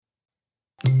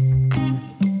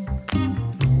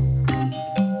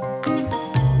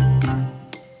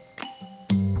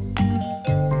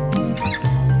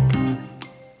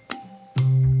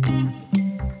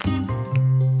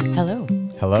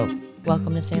Hello.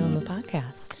 Welcome to Salem, the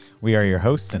podcast. We are your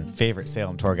hosts and favorite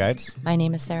Salem tour guides. My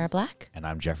name is Sarah Black. And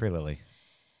I'm Jeffrey Lilly.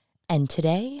 And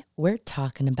today we're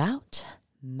talking about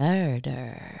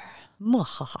murder.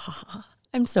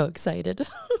 I'm so excited.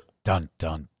 Dun,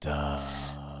 dun, dun.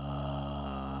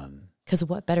 Because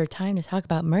what better time to talk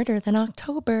about murder than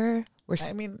October?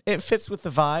 I mean, it fits with the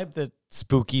vibe, the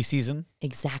spooky season.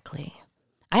 Exactly.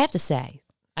 I have to say,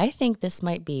 I think this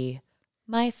might be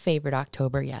my favorite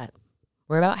October yet.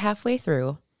 We're about halfway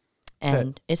through,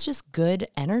 and it's just good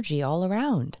energy all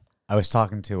around. I was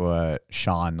talking to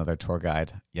Sean, another tour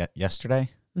guide, yesterday.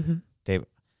 Mm-hmm.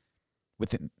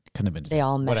 Couldn't have been. They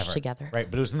all meshed whatever, together.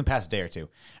 Right, but it was in the past day or two.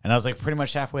 And I was like pretty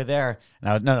much halfway there.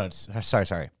 And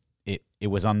sorry. It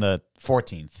was on the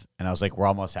 14th. And I was like, we're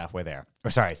almost halfway there.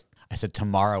 Or sorry, I said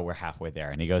tomorrow we're halfway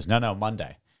there. And he goes, no,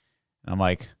 Monday. And I'm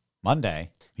like,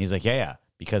 Monday? He's like, yeah,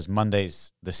 because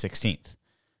Monday's the 16th.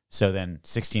 So then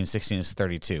 16 is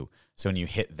 32. So when you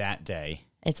hit that day,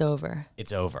 It's over.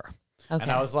 it's over. Okay.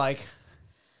 And I was like,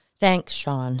 Thanks,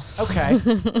 Sean. okay.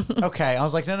 Okay. I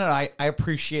was like, no, I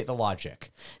appreciate the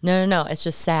logic. No. It's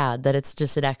just sad that it's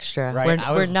just an extra. Right.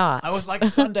 We're not. I was like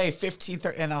Sunday,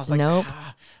 15th, and I was like, Nope.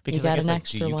 Because You got I guess, an like,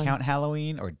 extra do you one. count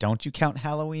Halloween or don't you count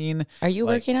Halloween? Are you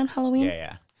Like, working on Halloween?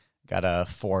 Yeah. Got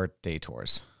 4-day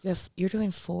tours. You're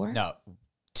doing 4? No,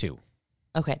 2.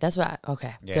 Okay, that's what.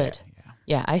 Okay, Yeah, good.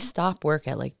 Yeah, I stop work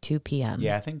at like 2 p.m.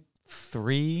 Yeah, I think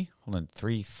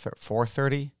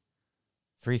 4:30,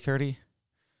 3:30.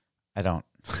 I don't,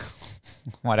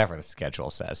 whatever the schedule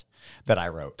says that I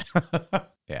wrote.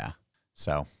 Yeah.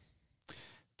 So,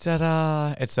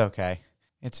 ta-da! It's okay.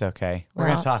 It's okay. We're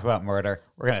gonna talk about murder.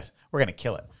 We're gonna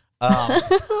kill it.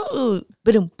 Ooh,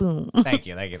 boom, boom. Thank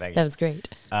you. That was great.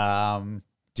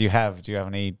 Do you have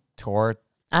any tour?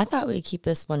 I thought we'd keep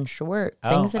this one short. Oh,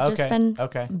 Things have just been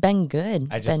good.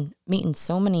 Been meeting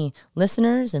so many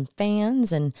listeners and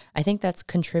fans, and I think that's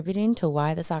contributing to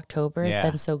why this October has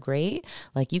been so great.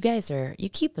 Like you guys you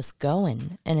keep us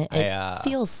going, and it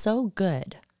feels so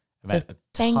good. So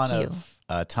thank you.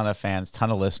 A ton of fans, ton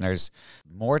of listeners,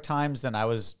 more times than I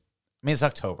was. I mean, it's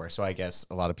October, so I guess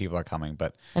a lot of people are coming,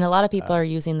 and a lot of people are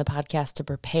using the podcast to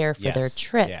prepare for their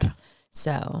trip. Yeah.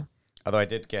 So. Although I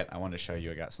wanted to show you,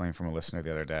 I got something from a listener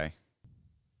the other day.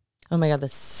 Oh my God,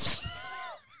 this.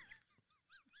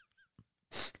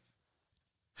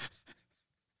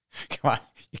 Come on,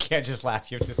 you can't just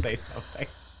laugh. You have to say something.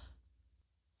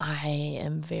 I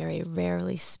am very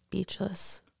rarely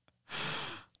speechless.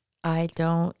 I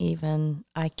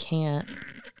can't.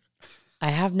 I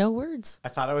have no words. I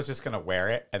thought I was just going to wear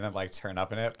it and then turn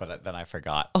up in it, but then I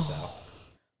forgot. Oh, so.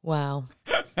 Wow.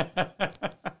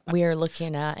 We are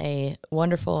looking at a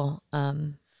wonderful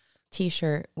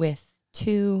T-shirt with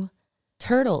 2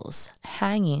 turtles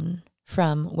hanging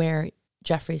from where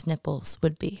Jeffrey's nipples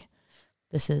would be.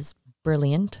 This is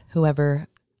brilliant. Whoever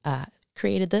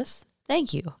created this,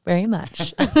 thank you very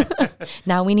much.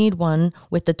 Now we need one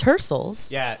with the tursals.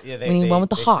 Yeah. We need one with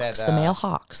the hawks, the male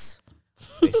hawks.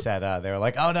 They said they were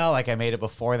like, oh no, I made it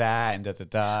before that, and da da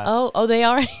da. Oh, they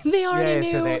already knew.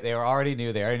 So they already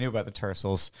knew. They already knew about the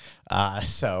turtles.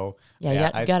 So you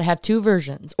got to have 2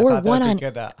 versions, or one on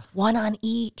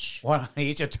each. One on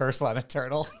each, a turtle and a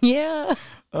turtle. Yeah.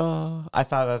 I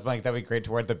thought that'd be great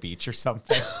to wear at the beach or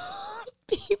something.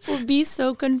 People would be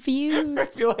so confused.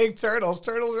 I'd be like, turtles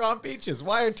are on beaches.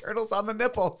 Why are turtles on the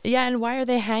nipples? Yeah, and why are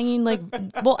they hanging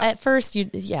well, at first,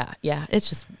 it's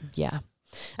just,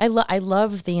 I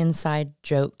love the inside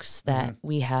jokes that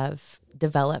we have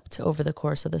developed over the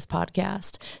course of this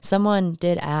podcast. Someone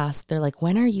did ask, they're like,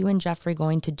 when are you and Jeffrey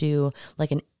going to do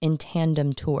an in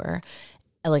tandem tour?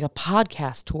 Like a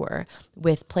podcast tour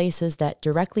with places that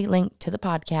directly link to the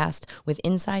podcast, with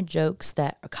inside jokes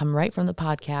that come right from the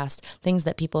podcast, things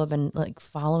that people have been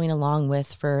following along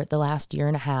with for the last year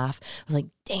and a half. I was like,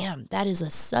 damn, that is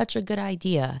such a good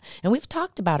idea. And we've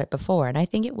talked about it before, and I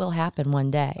think it will happen one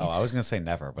day. Oh, I was going to say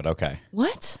never, but okay.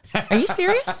 What? Are you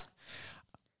serious?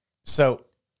 So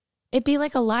it'd be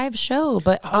like a live show,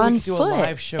 but on foot. A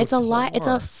live show it's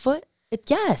a foot.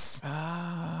 Yes.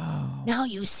 Oh. Now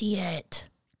you see it.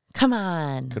 Come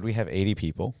on. Could we have 80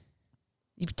 people?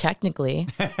 Technically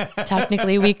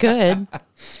we could.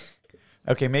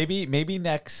 Okay, maybe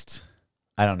next.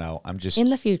 I don't know. I'm just in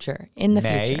the future.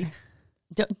 Future.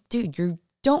 Dude,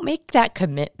 don't make that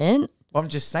commitment. Well, I'm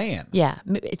just saying. Yeah,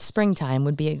 it's springtime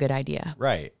would be a good idea.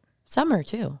 Right. Summer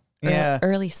too. Yeah.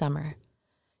 Early summer.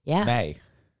 Yeah. May.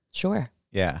 Sure.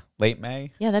 Yeah. Late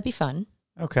May. Yeah, that'd be fun.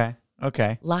 Okay.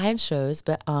 Live shows,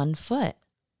 but on foot.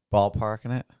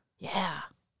 Ballparking it. Yeah.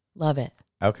 Love it.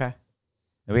 Okay.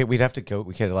 We'd have to go.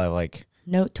 We could have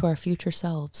note to our future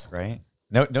selves. Right.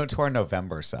 Note to our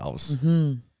November selves.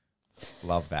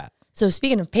 Love that. So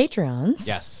speaking of Patreons,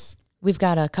 Yes. we've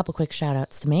got a couple quick shout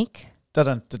outs to make. Dun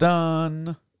dun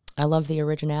dun. I love the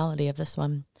originality of this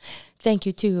one. Thank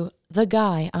you to the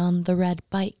guy on the red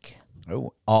bike.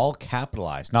 Oh, all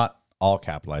capitalized. Not all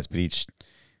capitalized, but each.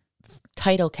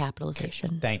 Title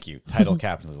capitalization. Thank you. Title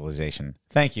capitalization.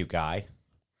 Thank you, Guy.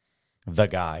 The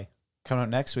guy. Coming up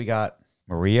next, we got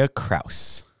Maria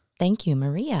Kraus. Thank you,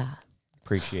 Maria.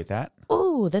 Appreciate that.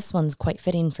 Oh, this one's quite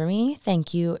fitting for me.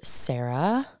 Thank you,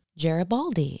 Sarah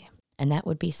Garibaldi. And that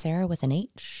would be Sarah with an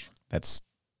H. That's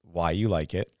why you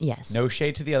like it. Yes. No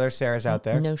shade to the other Sarahs out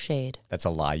there. No shade. That's a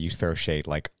lie. You throw shade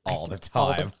like all the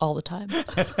time. All the time.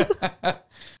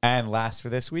 And last for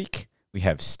this week, we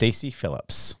have Stacy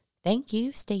Phillips. Thank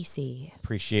you, Stacy.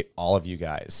 Appreciate all of you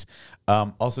guys.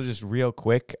 Also, just real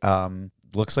quick,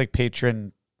 looks like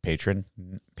Patreon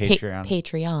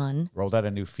rolled out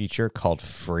a new feature called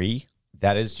Free.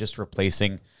 That is just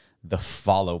replacing the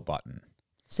follow button.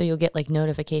 So you'll get like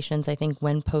notifications, I think,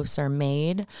 when posts are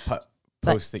made.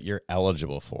 Posts that you're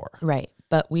eligible for. Right.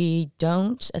 But we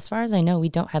don't, as far as I know, we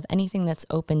don't have anything that's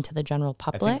open to the general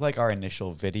public. I think like our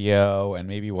initial video and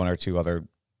maybe one or two other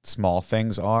small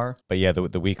things are. But yeah,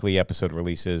 the weekly episode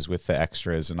releases with the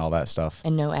extras and all that stuff.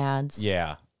 And no ads.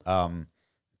 Yeah.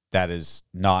 That is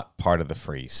not part of the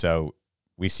free. So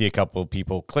we see a couple of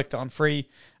people clicked on free,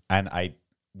 and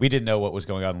we didn't know what was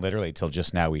going on literally until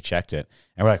just now we checked it.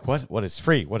 And we're like, what is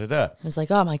free? What did It was like,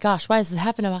 oh my gosh, why does this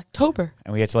happen in October?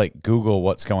 And we had to like Google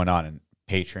what's going on, and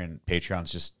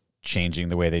Patreon's just changing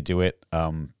the way they do it.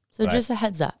 So just a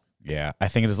heads up. Yeah. I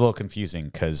think it is a little confusing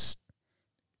because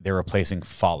they're replacing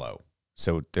follow.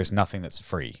 So there's nothing that's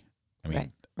free. I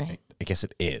mean, right. I guess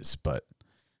it is, but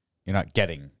you're not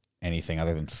getting anything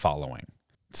other than following.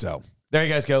 So there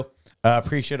you guys go.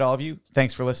 Appreciate all of you.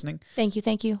 Thanks for listening. Thank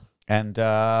you. And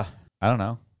I don't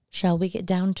know. Shall we get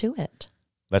down to it?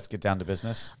 Let's get down to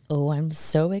business. Oh, I'm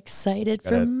so excited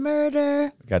for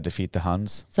murder. Got to defeat the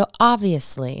Huns. So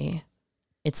obviously,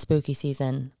 it's spooky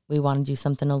season. We want to do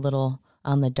something a little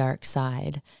on the dark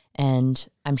side. And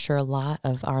I'm sure a lot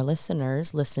of our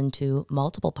listeners listen to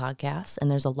multiple podcasts, and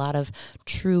there's a lot of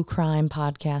true crime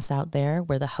podcasts out there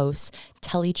where the hosts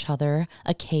tell each other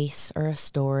a case or a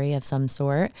story of some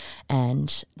sort.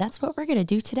 And that's what we're going to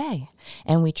do today.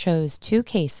 And we chose two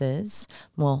cases.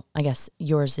 Well, I guess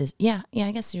yours is, I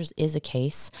guess yours is a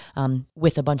case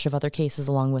with a bunch of other cases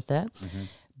along with it,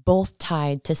 both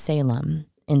tied to Salem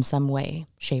in some way,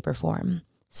 shape, or form.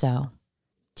 So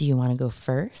do you want to go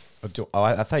first?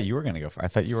 I thought you were going to go first. I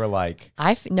thought you were like...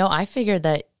 I figured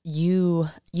that you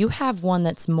have one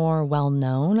that's more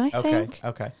well-known, I think.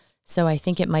 Okay. So I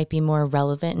think it might be more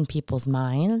relevant in people's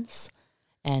minds.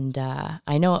 And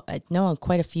I know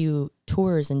quite a few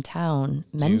tours in town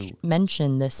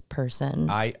mention this person.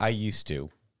 I used to.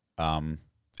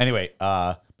 Anyway,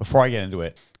 before I get into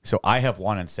it, so I have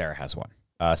one and Sarah has one.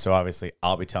 So obviously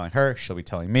I'll be telling her, she'll be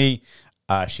telling me.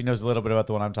 She knows a little bit about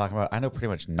the one I'm talking about. I know pretty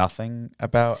much nothing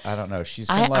about. I don't know. She's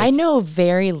been I know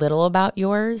very little about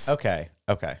yours. Okay.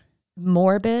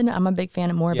 Morbid. I'm a big fan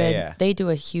of Morbid. Yeah. They do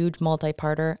a huge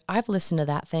multi-parter. I've listened to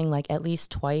that thing like at least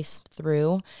twice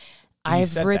through.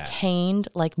 I've retained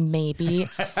like maybe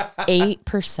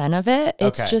 8% of it.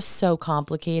 It's just so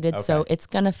complicated. Okay. So it's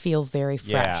going to feel very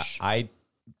fresh. Yeah.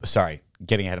 Sorry,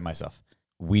 getting ahead of myself.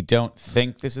 We don't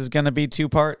think this is going to be 2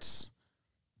 parts,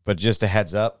 but just a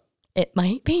heads up. It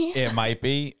might be. It might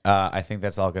be. I think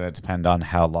that's all going to depend on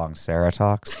how long Sarah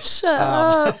talks. Shut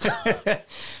up.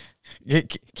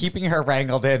 Keeping her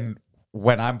wrangled in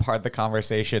when I'm part of the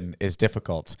conversation is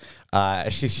difficult.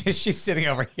 She's sitting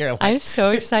over here. Like, I'm so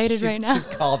excited right now. She's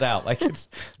called out. Like,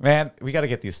 man, we got to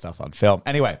get these stuff on film.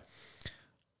 Anyway,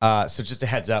 so just a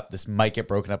heads up, this might get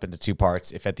broken up into 2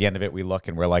 parts. If at the end of it we look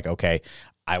and we're like, okay,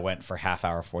 I went for half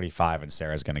hour 45 and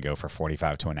Sarah's going to go for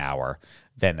 45 to an hour,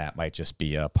 then that might just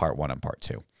be part 1 and part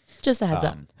 2. Just a heads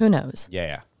up. Who knows?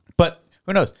 Yeah. But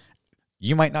who knows?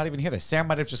 You might not even hear this. Sarah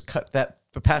might have just cut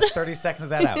the past 30 seconds of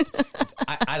that out.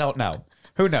 I don't know.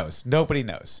 Who knows? Nobody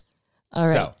knows.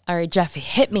 All right, Jeffy,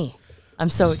 hit me. I'm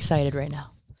so excited right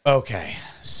now. Okay.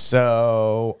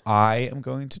 So I am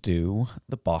going to do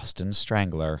the Boston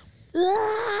Strangler.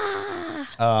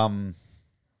 God,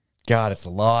 it's a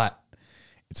lot.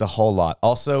 It's a whole lot.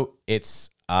 Also, it's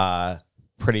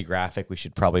pretty graphic. We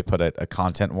should probably put a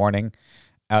content warning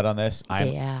out on this.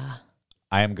 I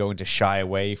am going to shy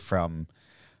away from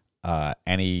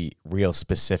any real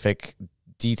specific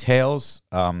details.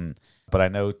 But I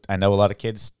know a lot of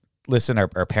kids listen,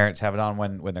 or parents have it on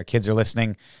when their kids are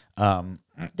listening.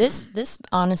 This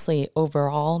honestly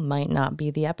overall might not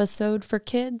be the episode for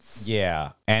kids.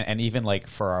 Yeah. And even like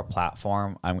for our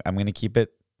platform, I'm going to keep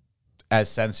it as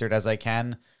censored as I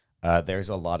can. There's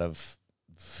a lot of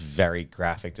very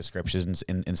graphic descriptions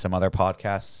in some other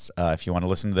podcasts, if you want to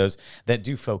listen to those, that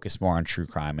do focus more on true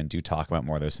crime and do talk about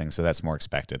more of those things. So that's more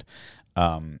expected.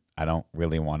 I don't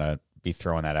really want to be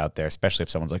throwing that out there, especially if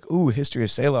someone's like, ooh, history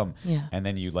of Salem. Yeah. And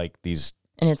then you like these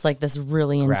And it's like this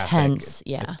really intense,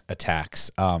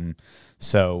 attacks.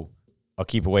 So I'll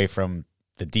keep away from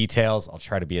the details. I'll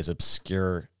try to be as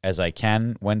obscure as I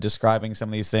can when describing some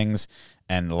of these things.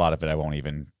 And a lot of it I won't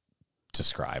even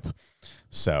describe.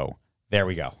 So there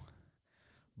we go.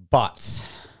 But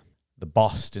the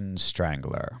Boston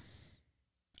Strangler,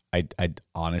 I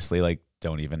honestly like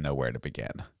don't even know where to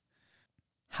begin.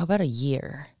 How about a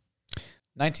year?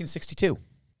 1962.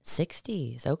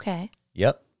 60s. Okay.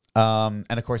 Yep. And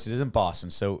of course it is in Boston.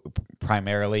 So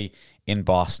primarily in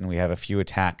Boston, we have a few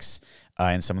attacks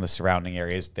in some of the surrounding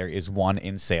areas. There is one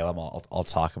in Salem. I'll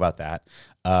talk about that.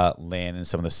 Lynn and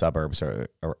some of the suburbs are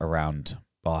around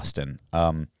Boston.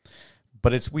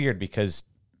 But it's weird because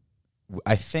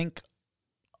I think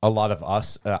a lot of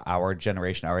us, our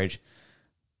generation, our age,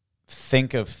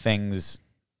 think of things,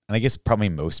 and I guess probably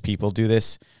most people do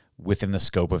this within the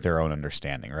scope of their own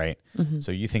understanding, right? Mm-hmm.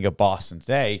 So you think of Boston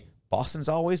today, Boston's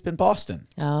always been Boston.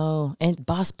 Oh,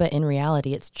 but in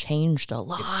reality, it's changed a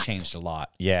lot. It's changed a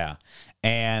lot, yeah.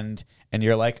 And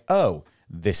you're like, oh,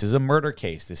 this is a murder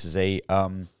case. This is a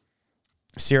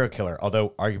serial killer, although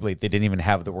arguably they didn't even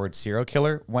have the word serial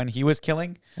killer when he was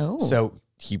killing. Oh. So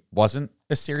he wasn't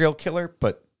a serial killer,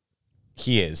 but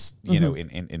he is, you know,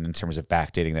 in terms of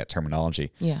backdating that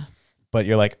terminology. Yeah. But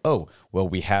you're like, oh, well,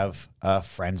 we have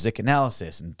forensic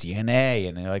analysis and DNA.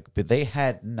 And you're like, but they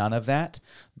had none of that.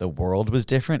 The world was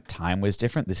different. Time was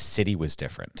different. The city was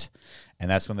different. And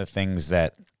that's one of the things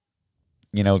that,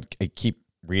 you know, I keep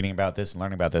reading about this and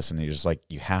learning about this. And you're just like,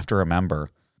 you have to remember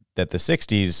that the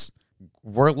 60s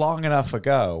were long enough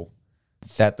ago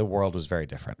that the world was very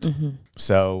different. Mm-hmm.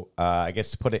 So I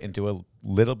guess to put it into a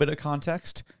little bit of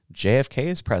context, JFK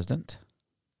is president.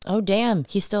 Oh, damn.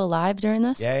 He's still alive during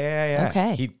this? Yeah.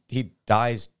 Okay. He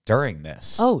dies during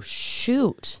this. Oh,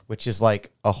 shoot. Which is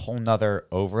like a whole nother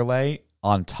overlay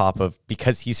on top of,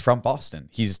 because he's from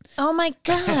Boston. Oh my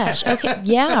gosh. Okay.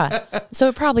 Yeah. So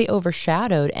it probably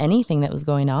overshadowed anything that was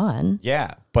going on.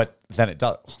 Yeah. But then it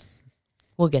does.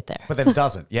 We'll get there. But then it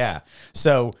doesn't. Yeah.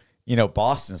 So, you know,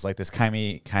 Boston's like this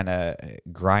kind of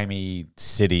grimy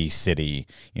city,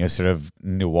 you know, sort of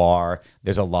noir.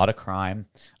 There's a lot of crime.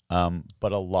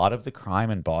 But a lot of the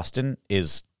crime in Boston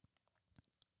is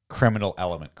criminal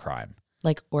element crime.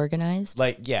 Like organized?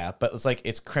 Like, yeah, but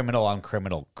it's criminal on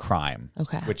criminal crime.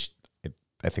 Okay. Which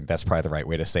I think that's probably the right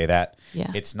way to say that.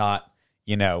 Yeah. It's not,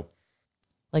 you know.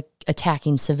 Like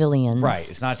attacking civilians. Right.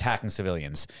 It's not attacking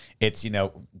civilians. It's, you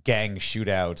know, gang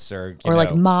shootouts or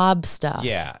like mob stuff.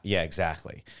 Yeah,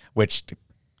 exactly. Which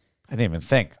I didn't even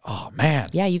think. Oh, man.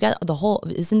 Yeah, you got the whole,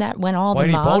 isn't that when all Whitey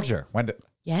the mob? Bulger.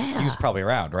 Yeah. He was probably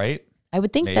around, right? I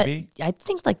would think Maybe. I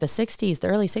think like the 60s, the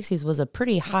early 60s was a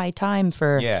pretty high time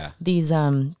for these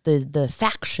the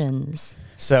factions.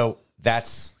 So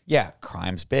that's,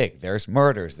 crime's big. There's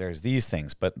murders, there's these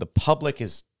things, but the public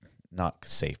is not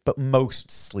safe, but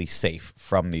mostly safe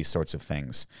from these sorts of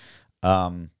things.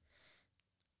 And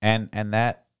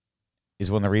that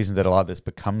is one of the reasons that a lot of this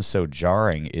becomes so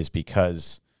jarring, is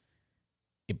because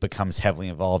it becomes heavily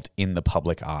involved in the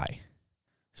public eye.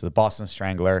 So the Boston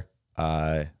Strangler,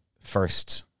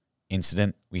 first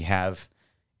incident we have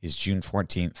is June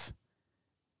 14th,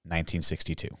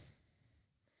 1962.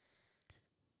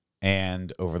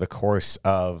 And over the course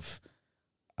of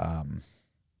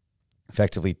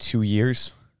effectively 2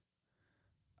 years,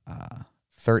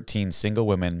 13 single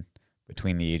women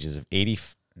between the ages of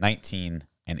 19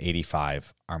 and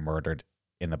 85 are murdered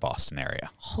in the Boston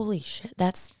area. Holy shit.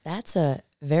 That's a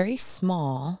very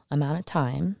small amount of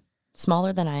time.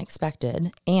 Smaller than I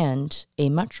expected, and a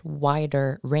much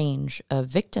wider range of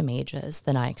victim ages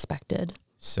than I expected.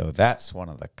 So that's one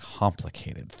of the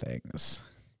complicated things.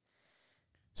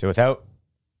 So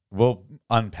we'll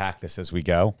unpack this as we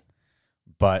go,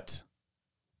 but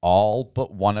all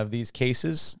but one of these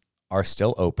cases are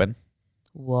still open.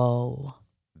 Whoa.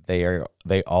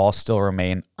 They all still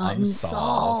remain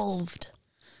unsolved,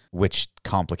 which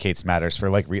complicates matters for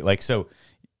so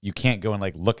you can't go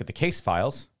and look at the case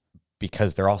files,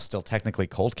 because they're all still technically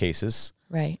cold cases.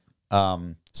 Right.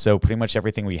 So pretty much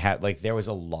everything we had, there was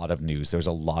a lot of news. There was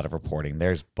a lot of reporting.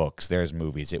 There's books. There's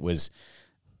movies. It was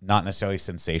not necessarily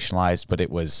sensationalized, but it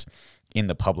was in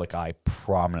the public eye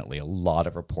prominently. A lot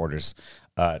of reporters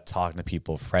talking to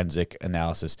people, forensic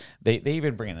analysis. They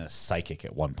even bring in a psychic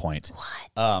at one point.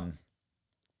 What?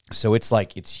 So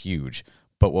it's huge.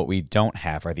 But what we don't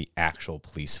have are the actual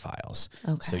police files.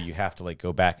 Okay. So you have to like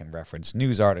go back and reference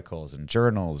news articles and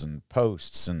journals and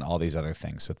posts and all these other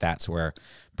things. So that's where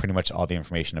pretty much all the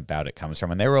information about it comes from.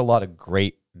 And there were a lot of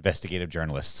great investigative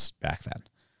journalists back then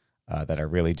that are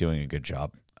really doing a good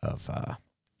job of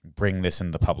bringing this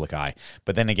into the public eye.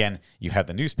 But then again, you have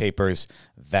the newspapers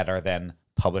that are then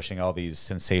publishing all these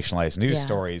sensationalized news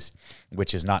stories,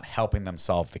 which is not helping them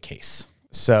solve the case.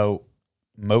 So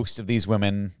most of these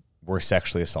women were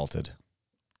sexually assaulted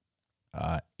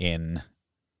in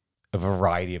a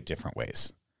variety of different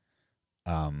ways,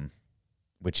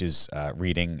 which is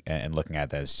reading and looking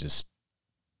at that is just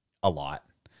a lot.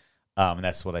 And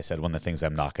that's what I said. One of the things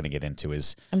I'm not going to get into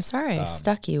is... I'm sorry I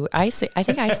stuck you. I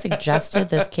think I suggested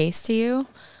this case to you.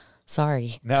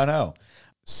 Sorry. No.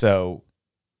 So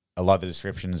a lot of the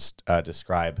descriptions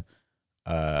describe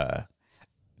the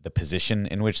position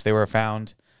in which they were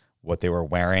found, what they were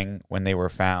wearing when they were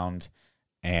found,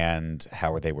 and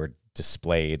how they were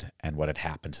displayed and what had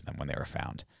happened to them when they were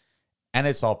found. And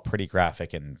it's all pretty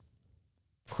graphic and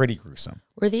pretty gruesome.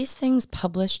 Were these things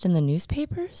published in the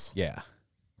newspapers? Yeah.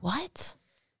 What?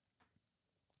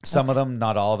 Some of them,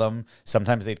 not all of them.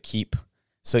 Sometimes they'd keep,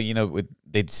 so,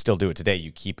 they'd still do it today.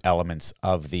 You keep elements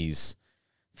of these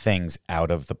things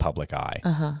out of the public eye.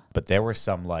 Uh-huh. But there were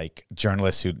some like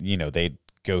journalists who, they'd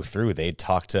go through, they'd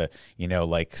talk to,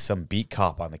 like some beat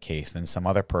cop on the case, then some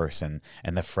other person,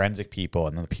 and the forensic people,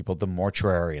 and then the people at the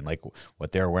mortuary, and like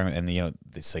what they were wearing. And,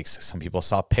 it's like some people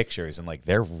saw pictures, and like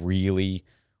they're really,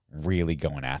 really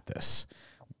going at this.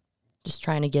 Just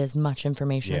trying to get as much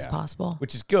information as possible.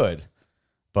 Which is good.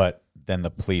 But then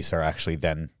the police are actually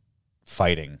then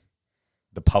fighting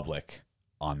the public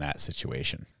on that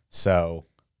situation. So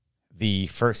the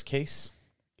first case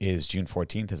is June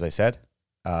 14th, as I said.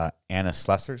 Anna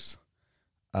Slessers.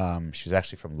 She was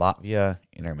actually from Latvia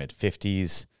in her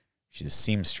mid-50s. She's a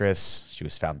seamstress. She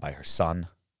was found by her son.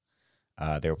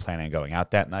 They were planning on going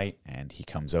out that night, and he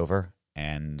comes over,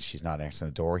 and she's not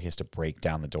answering the door. He has to break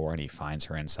down the door, and he finds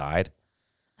her inside.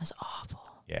 That's awful.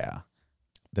 Yeah.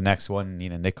 The next one,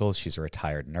 Nina Nichols. She's a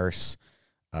retired nurse.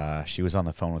 She was on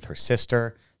the phone with her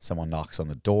sister. Someone knocks on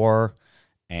the door,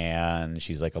 and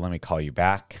she's like, "Oh, let me call you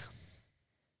back."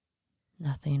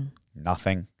 Nothing.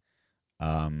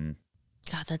 God,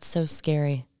 that's so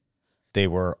scary. They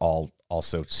were all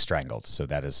also strangled, so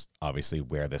that is obviously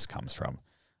where this comes from.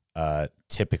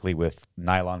 Typically with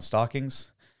nylon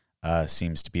stockings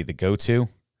seems to be the go-to,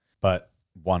 but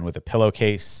one with a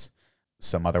pillowcase,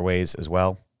 some other ways as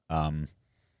well.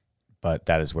 But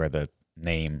that is where the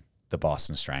name, the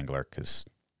Boston Strangler, because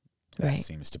that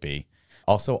seems to be.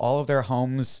 Also, all of their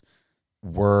homes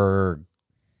were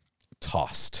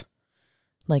tossed.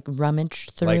 Like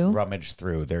rummaged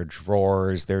through? Their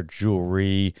drawers, their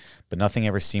jewelry, but nothing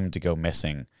ever seemed to go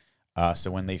missing. So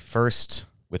when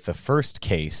with the first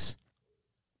case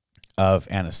of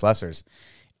Anna Slessers,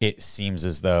 it seems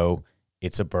as though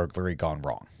it's a burglary gone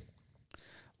wrong.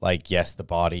 Like, yes, the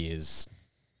body is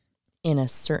in a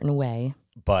certain way,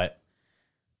 but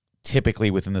typically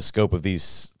within the scope of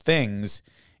these things,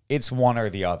 it's one or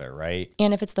the other, right?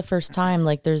 And if it's the first time,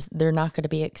 like they're not going to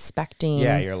be expecting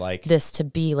you're like this to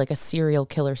be like a serial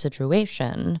killer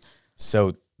situation.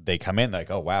 So they come in like,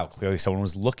 oh, wow, clearly someone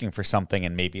was looking for something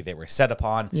and maybe they were set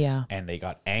upon. Yeah. And they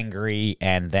got angry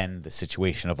and then the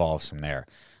situation evolves from there.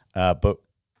 But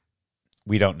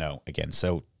we don't know again.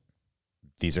 So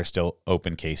these are still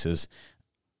open cases.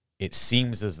 It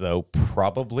seems as though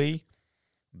probably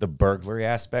the burglary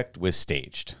aspect was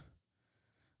staged.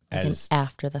 As an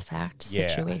after the fact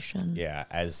situation. Yeah,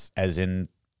 as in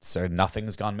sort of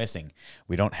nothing's gone missing.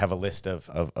 We don't have a list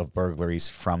of burglaries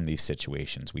from these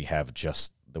situations. We have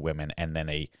just the women and then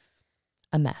a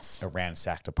mess. A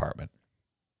ransacked apartment.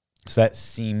 So that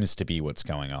seems to be what's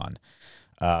going on.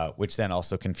 Which then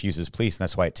also confuses police, and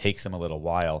that's why it takes them a little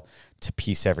while to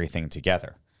piece everything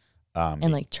together.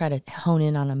 And like try to hone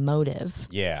in on a motive.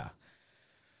 Yeah.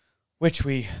 Which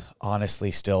we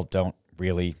honestly still don't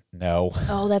really know.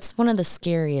 Oh, that's one of the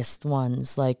scariest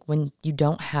ones. Like when you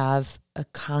don't have a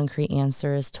concrete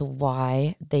answer as to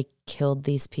why they killed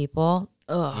these people.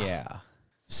 Ugh. Yeah.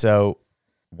 So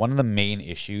one of the main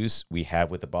issues we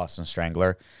have with the Boston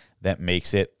Strangler that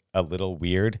makes it a little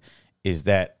weird is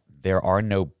that there are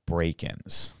no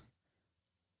break-ins.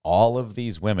 All of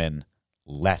these women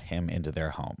let him into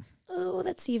their home. Oh,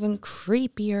 that's even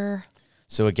creepier.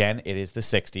 So again, it is the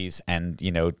 60s. And,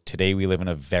 today we live in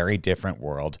a very different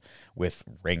world with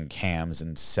ring cams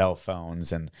and cell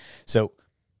phones. And so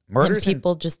murders. And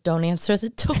people just don't answer the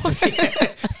door.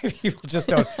 People just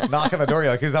don't knock on the door.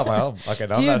 You're like, who's at my home? Okay,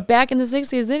 no, Dude, back in the 60s,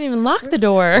 they didn't even lock the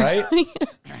door. Right?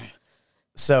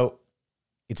 So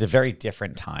it's a very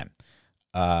different time.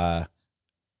 I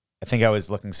think I was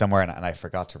looking somewhere and I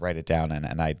forgot to write it down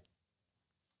and I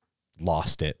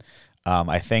lost it.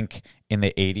 I think in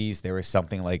the 80s, there was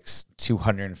something like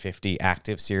 250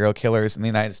 active serial killers in the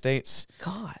United States.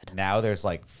 God. Now there's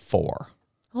like 4.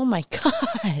 Oh my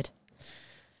God.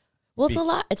 Well,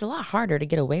 it's a lot harder to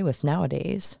get away with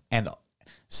nowadays. And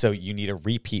so you need a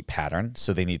repeat pattern.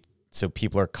 So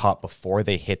people are caught before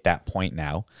they hit that point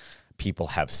now. People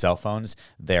have cell phones.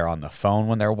 They're on the phone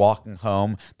when they're walking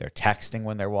home. They're texting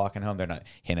when they're walking home. They're not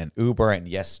in an Uber. And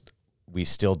yes, we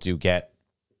still do get,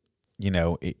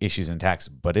 issues in tax,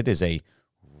 but it is a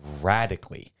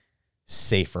radically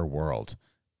safer world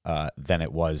than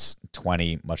it was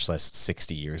 20, much less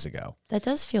 60 years ago. That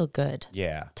does feel good.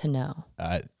 Yeah. To know.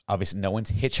 Obviously, no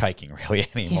one's hitchhiking really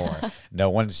anymore. Yeah.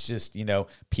 No one's just,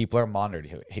 people are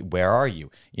monitored. Hey, where are you?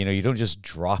 You don't just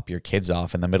drop your kids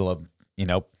off in the middle of,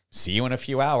 see you in a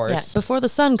few hours. Yeah, before the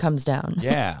sun comes down.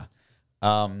 Yeah.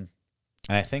 And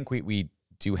I think we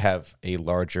do have a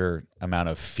larger amount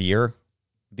of fear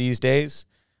these days,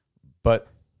 but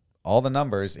all the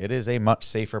numbers, it is a much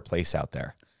safer place out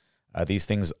there. These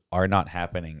things are not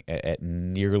happening at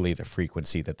nearly the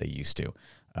frequency that they used to.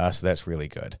 So that's really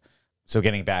good. So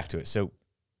getting back to it. So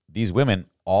these women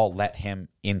all let him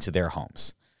into their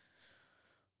homes,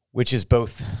 which is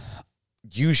both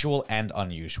usual and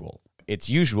unusual. It's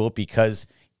usual because,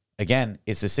 again,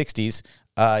 it's the 60s.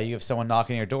 You have someone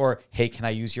knocking on your door. Hey, can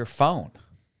I use your phone?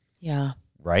 Yeah.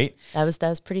 Right? That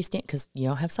was pretty standard because you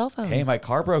don't have cell phones. Hey, my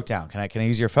car broke down. Can I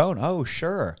use your phone? Oh,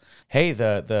 sure. Hey,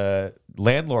 the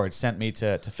landlord sent me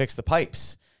to fix the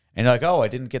pipes. And you're like, oh, I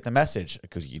didn't get the message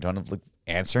because you don't have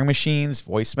answering machines,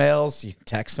 voicemails,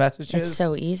 text messages. It's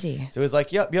so easy. So it was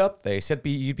like, yep. They said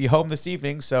you'd be home this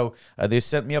evening, so they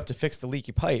sent me up to fix the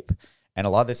leaky pipe. And a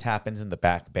lot of this happens in the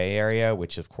Back Bay area,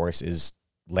 which of course is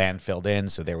land filled in.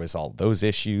 So there was all those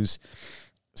issues.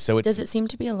 So does it seem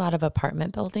to be a lot of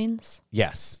apartment buildings?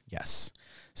 Yes.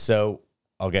 So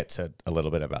I'll get to a little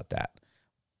bit about that.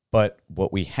 But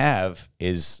what we have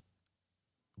is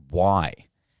why.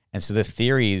 And so the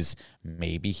theory is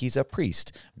maybe he's a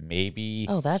priest. Maybe.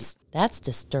 Oh, that's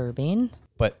disturbing.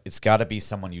 But it's got to be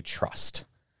someone you trust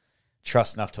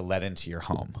enough to let into your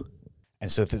home. And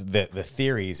so the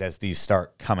theories as these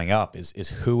start coming up is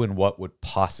who and what would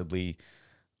possibly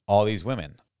all these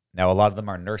women. Now, a lot of them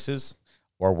are nurses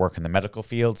or work in the medical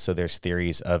field. So there's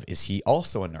theories of, is he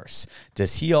also a nurse?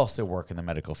 Does he also work in the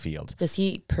medical field? Does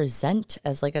he present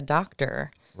as like a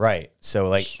doctor? Right. So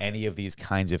like any of these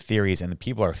kinds of theories, and the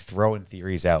people are throwing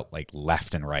theories out like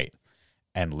left and right,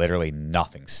 and literally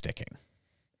nothing's sticking.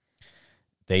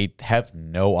 They have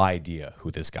no idea who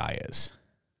this guy is,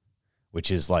 which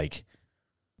is like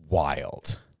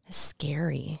wild. It's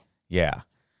scary. Yeah.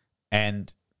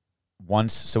 And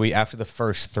after the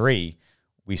first 3,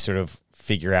 we sort of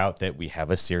figure out that we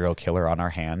have a serial killer on our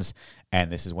hands,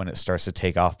 and this is when it starts to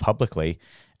take off publicly.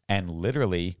 And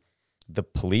literally the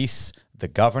police, the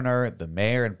governor, the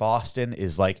mayor in Boston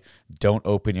is like, don't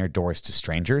open your doors to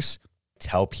strangers.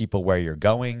 Tell people where you're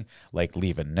going, like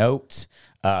leave a note.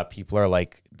 People are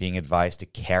like being advised to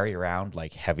carry around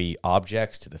like heavy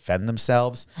objects to defend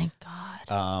themselves. My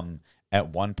God. At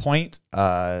one point,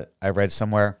 I read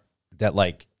somewhere that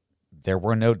like there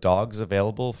were no dogs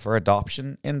available for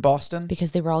adoption in Boston.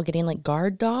 Because they were all getting like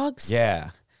guard dogs? Yeah.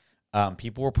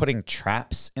 People were putting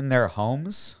traps in their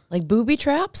homes. Like booby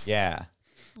traps? Yeah.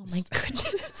 Oh my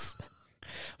goodness.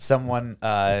 Someone,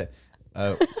 they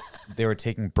were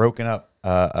taking broken up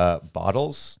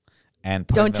bottles and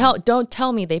don't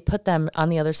tell me they put them on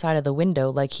the other side of the window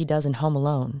like he does in Home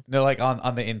Alone. No, like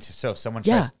on the so if someone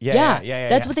Yeah. tries, yeah.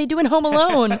 That's what they do in Home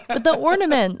Alone with the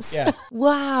ornaments. Yeah.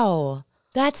 Wow.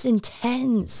 That's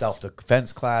intense.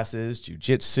 Self-defense classes,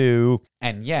 jiu-jitsu,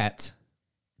 and yet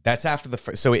that's after the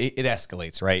first. So it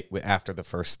escalates, right? After the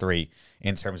first 3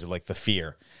 in terms of like the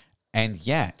fear. And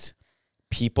yet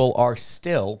people are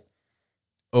still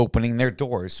opening their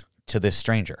doors to this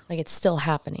stranger. Like it's still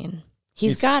happening.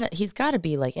 He's got to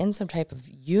be like in some type of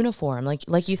uniform,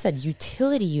 like you said,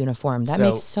 utility uniform. That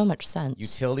makes so much sense.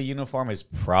 Utility uniform is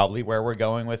probably where we're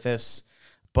going with this,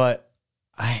 but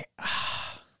I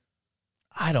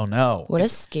don't know. What a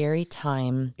scary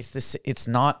time. It's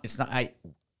not.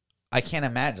 I can't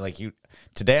imagine like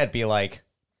today. I'd be like,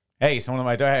 hey, someone on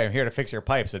my door. Hey, I'm here to fix your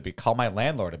pipes. I'd be call my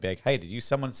landlord. I'd be like, hey, did you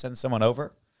send someone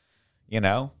over? you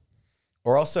know?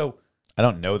 Or also, I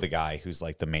don't know the guy who's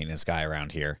like the maintenance guy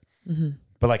around here,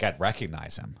 but like I'd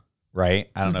recognize him, right?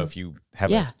 I don't know if you have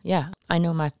Yeah. I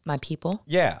know my people.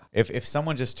 Yeah. If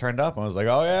someone just turned up and was like,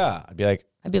 oh yeah, I'd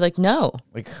be like, no.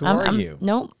 Like, who are you?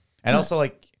 Nope. And also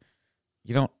like,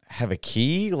 you don't have a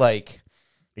key? Like,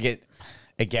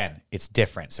 again, it's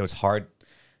different. So it's hard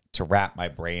to wrap my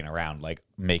brain around like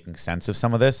making sense of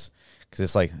some of this because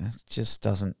it's like, it just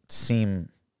doesn't seem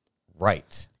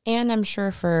right. And I'm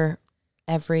sure for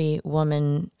every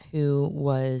woman who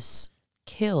was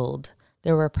killed,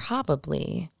 there were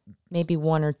probably maybe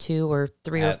 1 or 2 or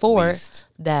 3 or 4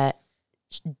 that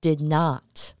did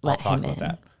not let him in. I'll talk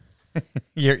about that.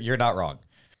 You're not wrong.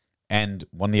 And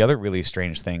one of the other really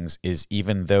strange things is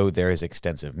even though there is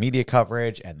extensive media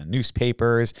coverage and the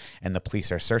newspapers and the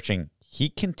police are searching, he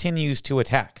continues to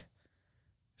attack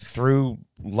through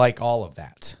like all of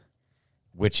that,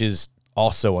 which is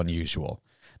also unusual.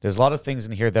 There's a lot of things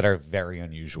in here that are very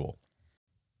unusual.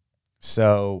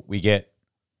 So we get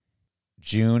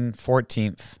June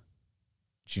 14th,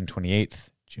 June 28th,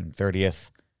 June 30th,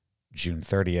 June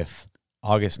 30th,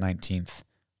 August 19th,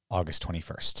 August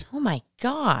 21st. Oh my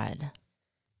God.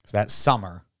 So that's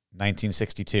summer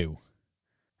 1962.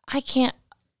 I can't.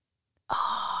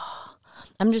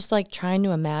 I'm just like trying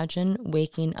to imagine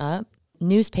waking up.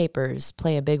 Newspapers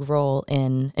play a big role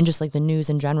in, and just like the news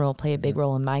in general play a big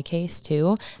role in my case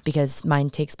too, because mine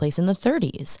takes place in the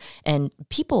 30s. And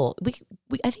people,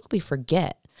 I think we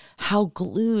forget how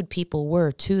glued people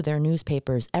were to their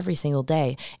newspapers every single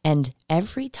day. And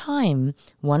every time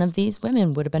one of these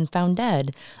women would have been found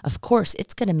dead, of course,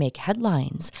 it's going to make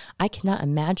headlines. I cannot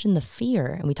imagine the fear.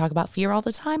 And we talk about fear all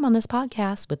the time on this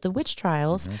podcast with the witch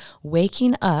trials,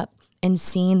 waking up and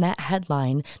seeing that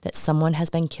headline that someone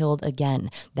has been killed again.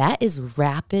 That is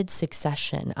rapid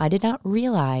succession. I did not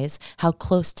realize how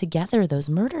close together those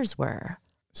murders were.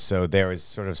 So there was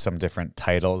sort of some different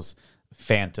titles.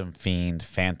 Phantom Fiend,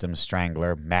 Phantom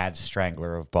Strangler, Mad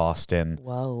Strangler of Boston.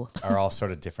 Whoa. Are all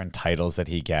sort of different titles that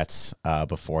he gets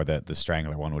before the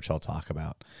Strangler one, which I'll talk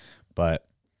about. But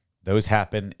those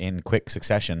happen in quick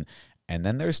succession. And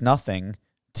then there's nothing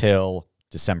till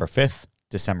December 5th,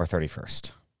 December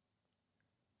 31st.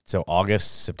 So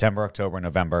August, September, October,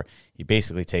 November, he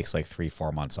basically takes like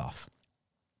 3-4 months off,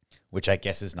 which I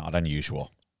guess is not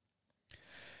unusual.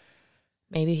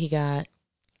 Maybe he got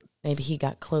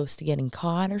close to getting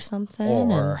caught or something.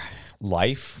 Or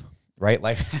life, right?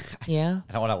 Life. Yeah.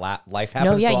 I don't want to life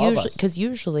happens to all of us. Because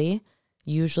usually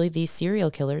these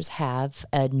serial killers have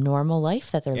a normal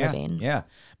life that they're living. Yeah.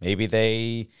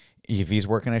 Maybe if he's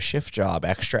working a shift job,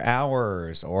 extra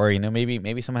hours, or,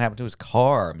 maybe something happened to his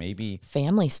car, maybe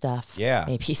family stuff. Yeah.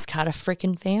 Maybe he's got a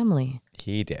freaking family.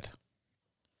 He did.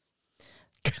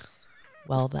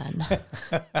 Well then.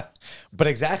 But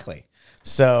exactly.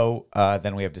 So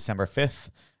then we have December 5th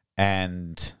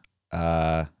and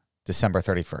December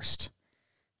 31st.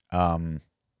 And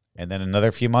then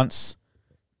another few months,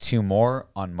 2 more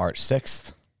on March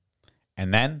 6th.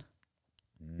 And then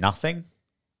nothing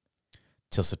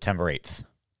till September 8th,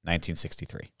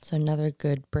 1963. So another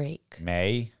good break.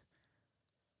 May,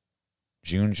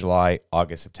 June, July,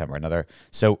 August, September.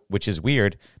 Which is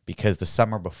weird because the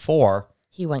summer before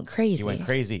he went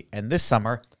crazy. And this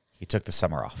summer, he took the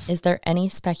summer off. Is there any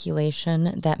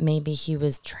speculation that maybe he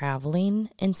was traveling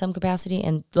in some capacity?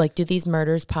 And like, do these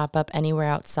murders pop up anywhere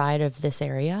outside of this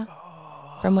area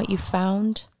from what you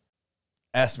found?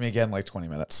 Ask me again in like 20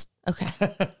 minutes. Okay.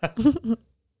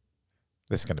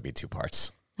 This is going to be 2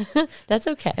 parts. That's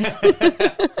okay.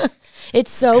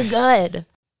 It's so good.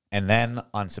 And then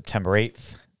on September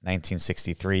 8th,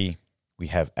 1963, we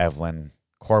have Evelyn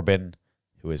Corbin,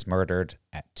 who is murdered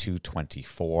at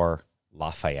 224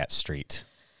 Lafayette Street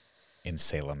in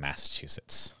Salem,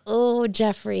 Massachusetts. Oh,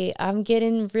 Jeffrey, I'm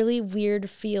getting really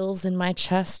weird feels in my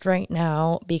chest right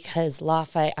now because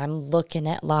I'm looking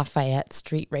at Lafayette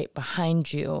Street right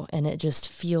behind you, and it just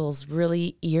feels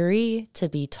really eerie to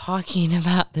be talking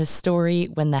about this story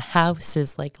when the house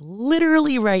is like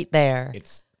literally right there.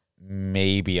 It's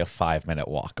maybe a 5-minute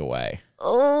walk away.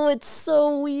 Oh, it's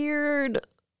so weird.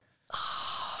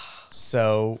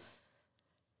 So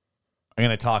I'm going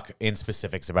to talk in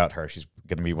specifics about her. She's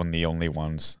going to be one of the only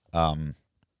ones. And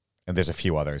there's a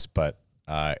few others, but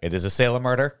it is a Salem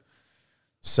murder.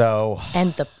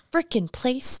 And the frickin'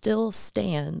 place still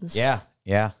stands.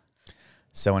 Yeah.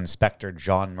 So Inspector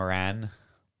John Moran.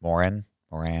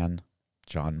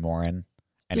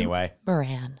 Anyway.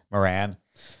 Moran.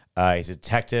 He's a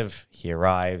detective. He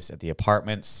arrives at the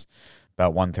apartments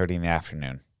about 1:30 in the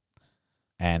afternoon.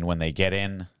 And when they get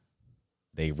in,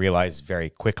 they realize very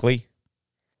quickly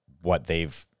what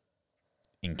they've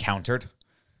encountered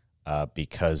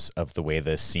because of the way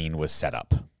the scene was set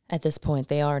up. At this point,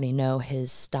 they already know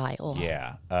his style.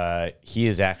 Yeah. He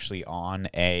is actually on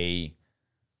a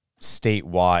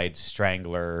statewide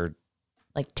Strangler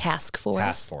like task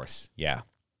force. Yeah.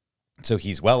 So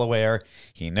he's well aware.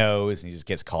 He knows. And he just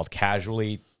gets called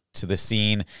casually to the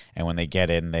scene. And when they get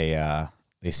in, they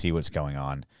see what's going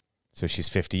on. So she's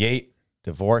 58,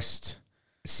 divorced.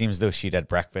 It seems as though she'd had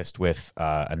breakfast with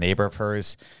a neighbor of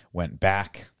hers, went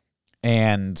back.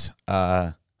 And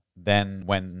then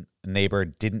when a neighbor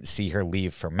didn't see her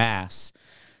leave for mass,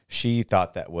 she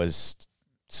thought that was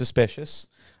suspicious,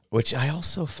 which I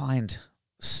also find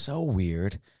so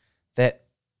weird that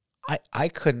I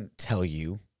couldn't tell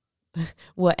you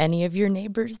what any of your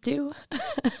neighbors do.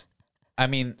 I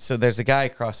mean, so there's a guy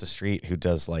across the street who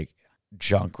does like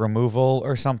junk removal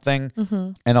or something,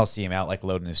 and I'll see him out like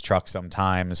loading his truck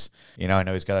sometimes. You know, I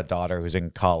know he's got a daughter who's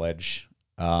in college.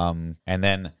 And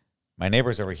then my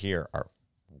neighbors over here are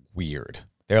weird.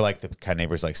 They're like the kind of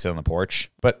neighbors like sit on the porch,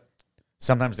 but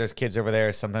sometimes there's kids over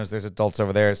there. Sometimes there's adults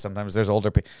over there. Sometimes there's older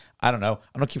people. I don't know.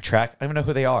 I don't keep track. I don't even know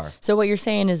who they are. So what you're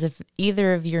saying is if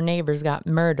either of your neighbors got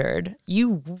murdered,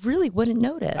 you really wouldn't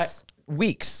notice.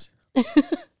 Weeks.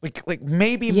 like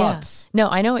maybe months. No,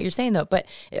 I know what you're saying though, but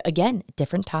again,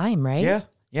 different time, right?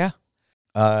 Yeah.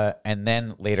 And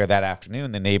then later that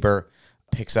afternoon, the neighbor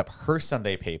picks up her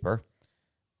Sunday paper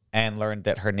and learned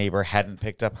that her neighbor hadn't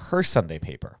picked up her Sunday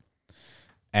paper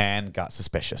and got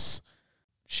suspicious.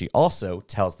 She also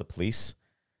tells the police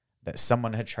that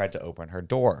someone had tried to open her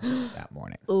door that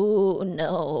morning. Oh,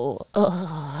 no.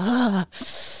 Ugh.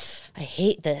 I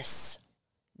hate this.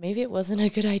 Maybe it wasn't a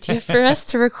good idea for us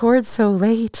to record so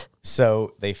late.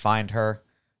 So they find her.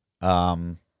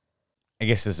 I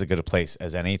guess this is as good a place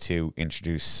as any to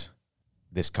introduce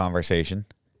this conversation.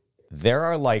 There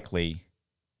are likely,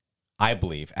 I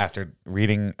believe, after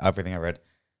reading everything I read,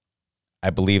 I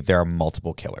believe there are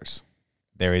multiple killers.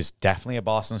 There is definitely a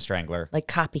Boston Strangler. Like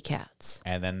copycats.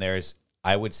 And then there's,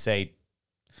 I would say,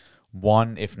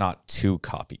 one, if not two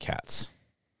copycats.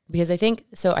 Because I think,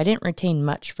 so I didn't retain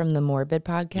much from the Morbid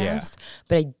podcast,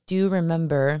 but I do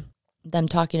remember them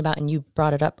talking about, and you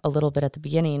brought it up a little bit at the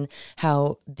beginning,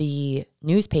 how the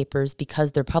newspapers,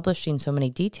 because they're publishing so many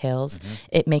details,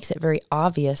 it makes it very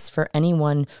obvious for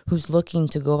anyone who's looking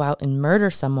to go out and murder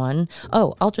someone.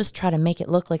 Oh, I'll just try to make it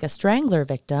look like a Strangler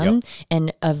victim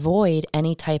and avoid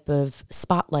any type of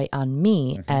spotlight on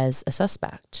me as a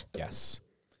suspect. Yes.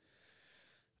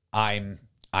 I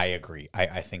agree.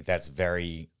 I think that's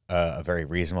very a very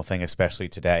reasonable thing, especially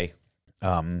today,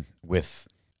 with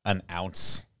an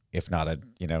ounce, if not a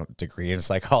degree in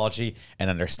psychology and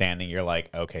understanding. You're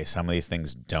like, okay, some of these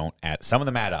things don't add. Some of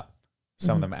them add up.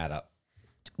 Some of them add up.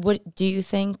 What do you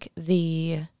think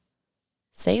the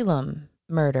Salem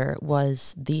murder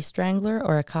was? The Strangler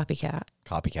or a copycat?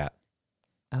 Copycat.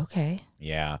 Okay.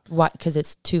 Yeah. What? Because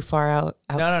it's too far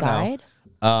outside.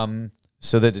 No.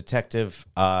 So the detective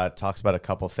talks about a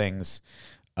couple things.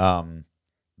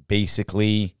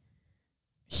 Basically,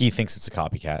 he thinks it's a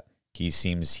copycat.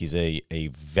 He's a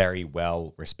very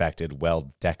well-respected,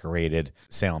 well-decorated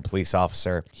Salem police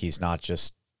officer. He's not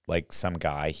just like some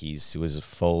guy. He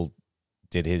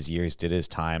did his years, did his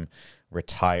time,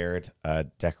 retired,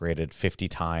 decorated 50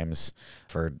 times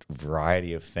for a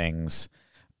variety of things.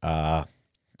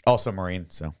 Also Marine,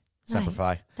 so Semper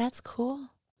Fi. That's cool.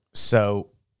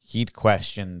 So he'd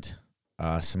questioned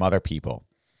some other people,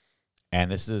 and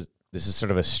this is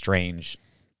sort of a strange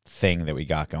thing that we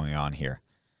got going on here.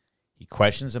 He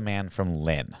questions a man from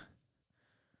Lynn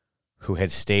who had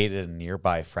stayed at a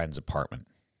nearby friend's apartment.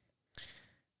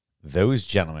 Those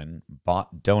gentlemen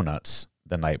bought donuts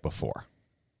the night before.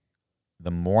 The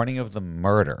morning of the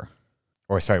murder,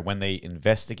 when they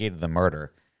investigated the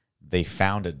murder, they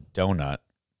found a donut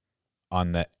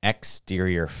on the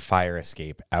exterior fire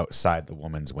escape outside the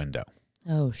woman's window.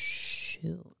 Oh,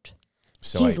 shoot.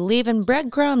 So he's leaving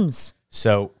breadcrumbs.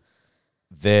 So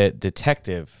the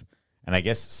detective, and I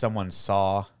guess someone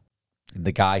saw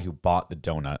the guy who bought the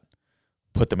donut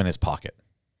put them in his pocket.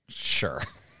 Sure.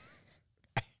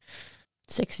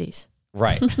 60s.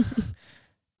 Right.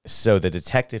 So the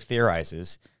detective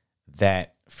theorizes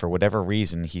that for whatever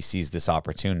reason, he sees this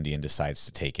opportunity and decides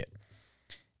to take it.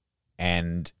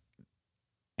 And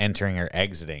entering or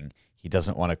exiting, he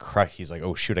doesn't want to crush. He's like,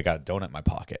 oh, shoot, I got a donut in my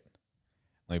pocket.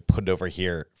 Let me put it over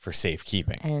here for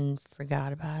safekeeping. And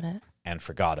forgot about it.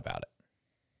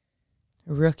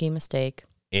 Rookie mistake.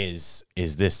 Is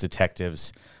this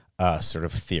detective's sort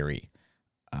of theory.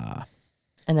 And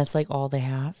that's like all they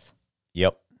have?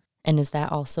 Yep. And is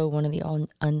that also one of the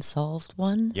unsolved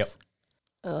ones? Yep.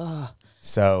 Ugh.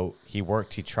 So he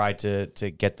tried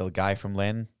to get the guy from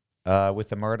Lynn with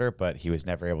the murder, but he was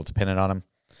never able to pin it on him.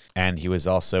 And he was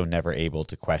also never able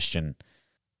to question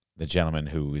the gentleman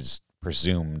who is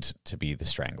presumed to be the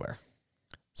Strangler.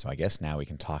 So I guess now we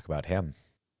can talk about him.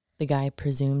 The guy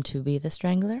presumed to be the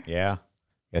Strangler? Yeah.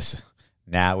 Yes.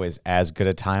 Now is as good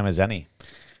a time as any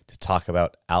to talk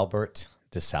about Albert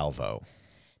DeSalvo.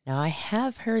 Now, I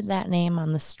have heard that name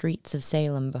on the streets of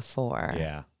Salem before.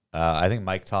 Yeah. I think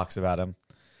Mike talks about him.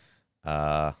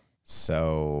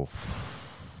 So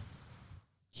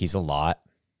he's a lot.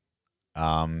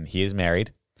 He is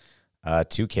married,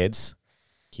 2 kids.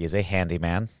 He is a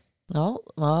handyman. Lives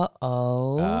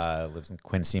in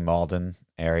Quincy, Malden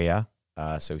area.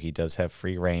 So he does have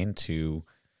free reign to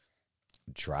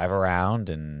drive around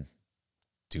and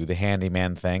do the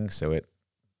handyman thing. So it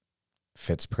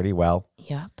fits pretty well.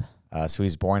 Yep. So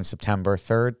he's born September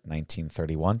 3rd,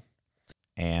 1931.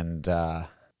 And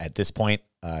at this point,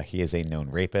 he is a known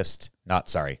rapist.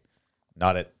 Not at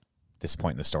this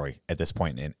point in the story, at this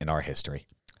point in our history.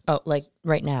 Oh, like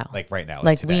right now? Like right now.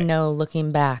 Like today. we know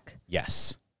looking back?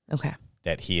 Yes. Okay.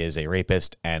 That he is a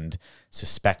rapist and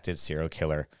suspected serial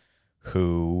killer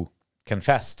who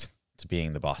confessed to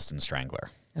being the Boston Strangler.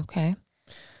 Okay.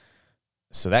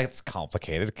 So that's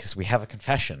complicated because we have a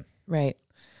confession. Right.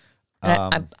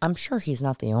 And I'm sure he's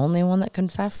not the only one that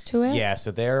confessed to it. Yeah,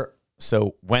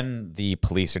 so when the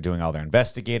police are doing all their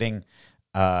investigating,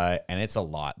 and it's a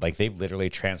lot, like they've literally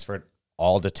transferred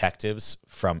all detectives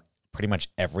from pretty much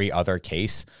every other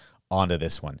case onto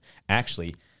this one.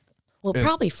 Actually, well,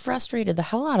 probably frustrated the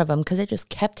hell out of them because it just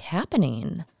kept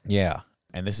happening. Yeah,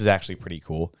 and this is actually pretty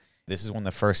cool. This is one of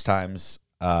the first times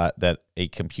that a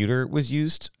computer was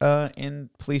used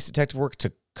in police detective work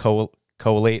to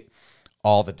collate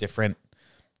all the different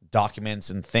documents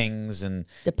and things and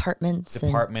department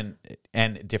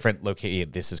and different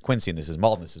locations. This is Quincy and this is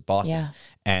Malden, this is Boston. Yeah.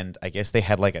 And I guess they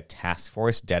had like a task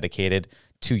force dedicated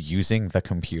to using the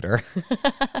computer.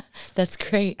 That's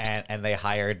great. And they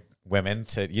hired women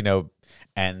to, to do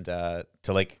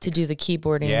the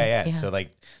keyboarding. Yeah. So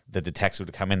like the detectives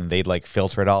would come in and they'd like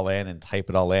filter it all in and type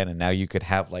it all in. And now you could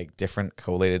have like different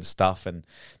collated stuff and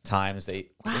times. I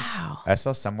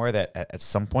saw somewhere that at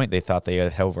some point they thought they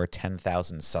had over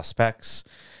 10,000 suspects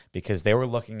because they were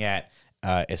looking at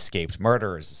escaped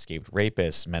murderers, escaped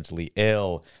rapists, mentally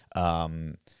ill.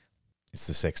 It's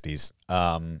the 60s.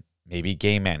 Maybe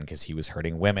gay men because he was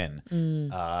hurting women.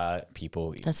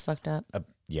 People. That's fucked up.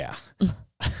 Yeah.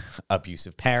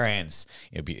 Abusive parents,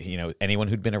 anyone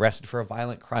who'd been arrested for a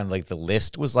violent crime. Like the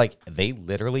list was like, they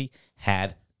literally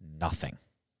had nothing.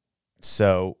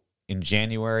 So in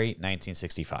January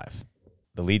 1965,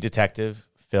 the lead detective,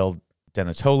 Phil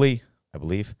Denatoli, I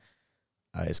believe,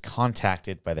 is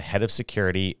contacted by the head of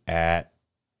security at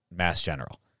Mass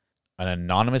General. An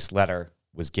anonymous letter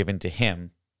was given to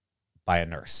him by a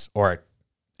nurse, or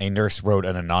a nurse wrote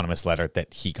an anonymous letter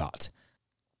that he got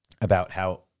about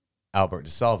how Albert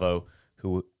DeSalvo,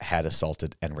 who had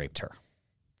assaulted and raped her,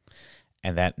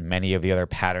 and that many of the other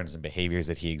patterns and behaviors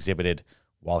that he exhibited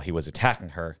while he was attacking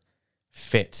her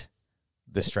fit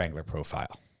the Strangler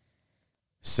profile.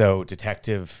 So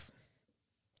detective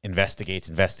investigates.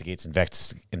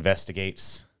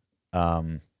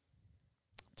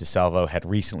 DeSalvo had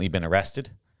recently been arrested.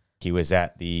 He was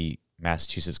at the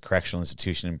Massachusetts Correctional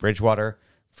Institution in Bridgewater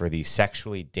for the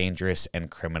sexually dangerous and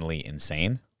criminally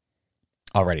insane.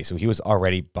 Already. So he was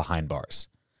already behind bars.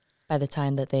 By the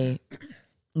time that they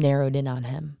narrowed in on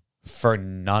him. For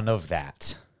none of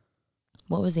that.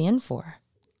 What was he in for?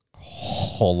 A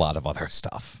whole lot of other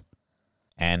stuff.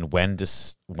 And when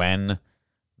the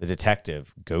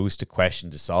detective goes to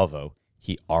question DeSalvo,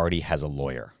 he already has a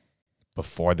lawyer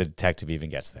before the detective even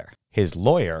gets there. His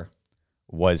lawyer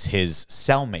was his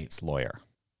cellmate's lawyer.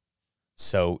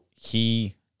 So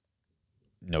he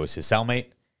knows his cellmate,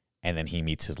 and then he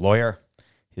meets his lawyer.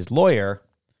 His lawyer,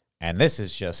 and this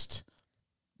is just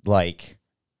like,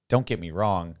 don't get me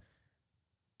wrong,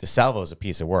 DeSalvo's a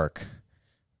piece of work,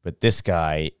 but this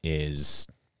guy is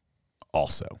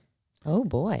also. Oh,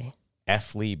 boy.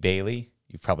 F. Lee Bailey.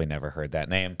 You've probably never heard that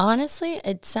name. Honestly,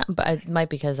 but it might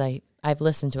because I've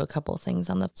listened to a couple of things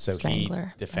on the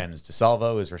Strangler. He defends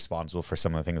DeSalvo, is responsible for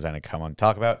some of the things I'm going to come on and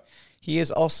talk about. He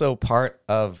is also part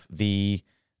of the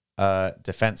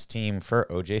defense team for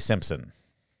O.J. Simpson.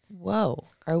 Whoa.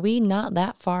 Are we not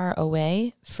that far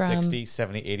away from 60,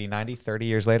 70, 80, 90, 30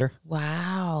 years later?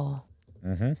 Wow.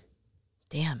 Mm-hmm.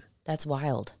 Damn, that's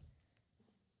wild.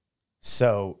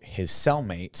 So his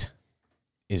cellmate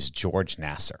is George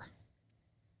Nasser.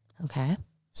 Okay.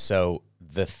 So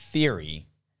the theory,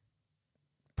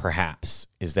 perhaps,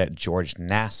 is that George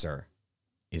Nasser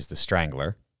is the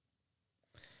Strangler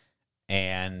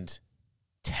and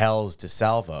tells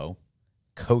DeSalvo,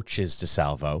 coaches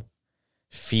DeSalvo,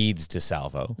 feeds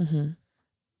DeSalvo,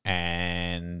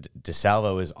 and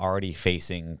DeSalvo is already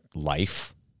facing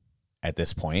life at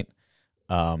this point.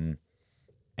 And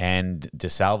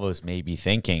DeSalvo's maybe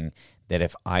thinking that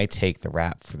if I take the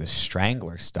rap for the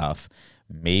Strangler stuff,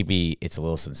 maybe it's a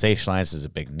little sensationalized as a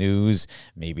big news.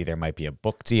 Maybe there might be a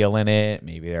book deal in it.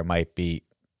 Maybe there might be,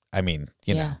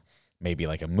 you know, maybe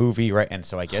like a movie, right? And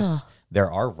so I guess there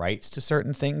are rights to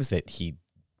certain things that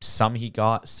some he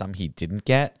got, some he didn't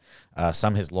get.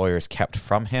 Some his lawyers kept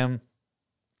from him.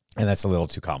 And that's a little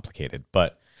too complicated.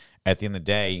 But at the end of the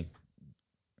day,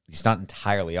 he's not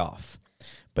entirely off.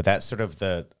 But that's sort of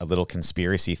a little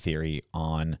conspiracy theory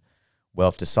on, well,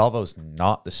 if DeSalvo's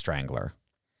not the Strangler,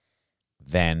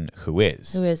 then who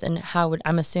is? Who is, and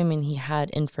I'm assuming he had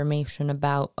information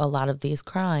about a lot of these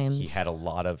crimes. He had a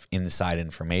lot of inside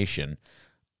information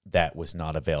that was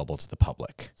not available to the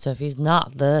public. So if he's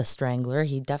not the Strangler,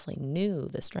 he definitely knew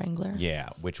the Strangler. Yeah,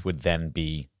 which would then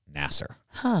be Nasser.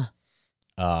 Huh.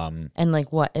 And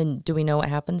like what? And do we know what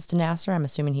happens to Nasser? I'm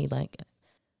assuming he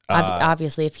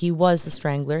obviously, if he was the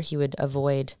Strangler, he would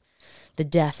avoid the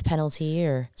death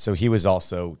penalty. So he was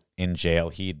also in jail.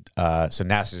 So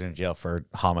Nasser's in jail for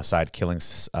homicide, killing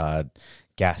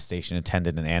gas station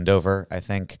attendant in Andover, I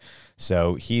think.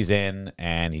 So he's in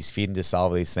and he's feeding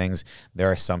DeSalvo these things.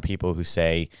 There are some people who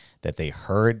say that they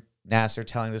heard Nasser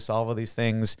telling DeSalvo these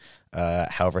things.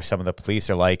 However, some of the police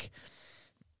are like,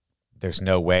 there's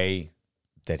no way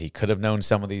that he could have known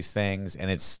some of these things.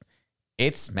 And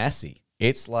it's messy.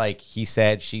 It's like he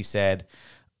said, she said,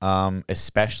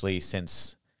 especially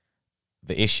since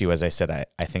the issue, as I said,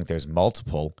 I think there's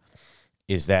multiple,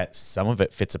 is that some of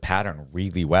it fits a pattern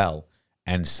really well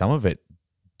and some of it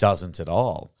doesn't at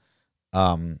all.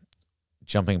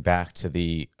 Jumping back to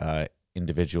the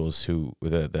individuals who were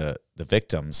the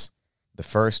victims, the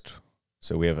first,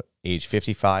 so we have age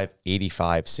 55,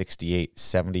 85, 68,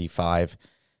 75,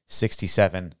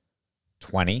 67,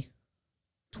 20,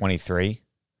 23,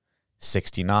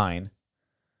 69,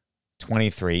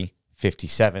 23,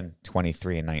 57,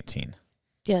 23, and 19.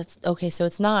 Yeah, okay, so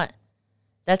it's not,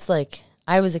 that's like,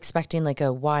 I was expecting like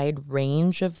a wide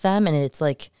range of them, and it's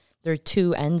like there are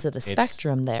two ends of the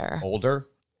spectrum there. Older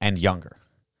and younger.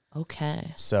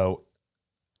 Okay. So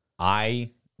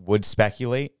I would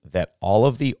speculate that all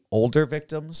of the older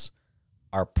victims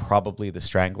are probably the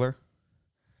Strangler,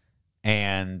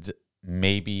 and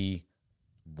maybe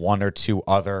one or two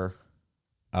other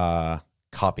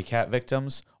copycat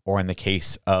victims, or in the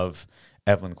case of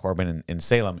Evelyn Corbin in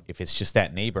Salem, if it's just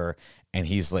that neighbor and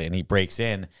he breaks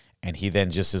in and he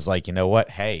then just is like, you know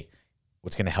what? Hey,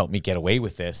 what's going to help me get away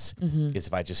with this is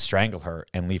if I just strangle her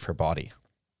and leave her body.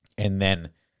 And then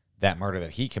that murder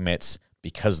that he commits,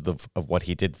 because of what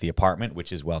he did to the apartment,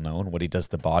 which is well known, what he does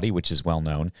to the body, which is well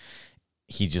known,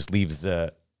 he just leaves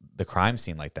the crime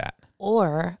scene like that.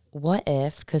 Or what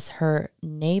if, because her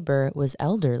neighbor was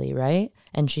elderly, right?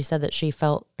 And she said that she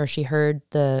felt, or she heard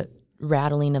the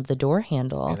rattling of the door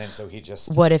handle. And then so he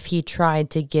just... What if he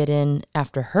tried to get in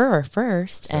after her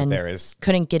first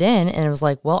couldn't get in, and it was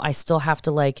like, well, I still have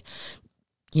to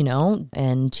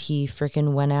and he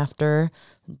freaking went after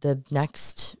the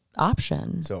next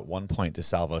option. So at one point,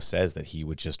 DeSalvo says that he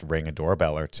would just ring a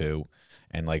doorbell or two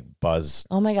and buzz.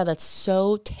 Oh my God, that's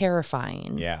so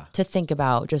terrifying. Yeah. To think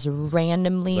about, just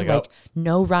randomly,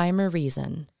 no rhyme or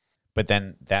reason. But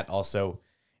then that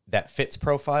fits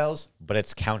profiles, but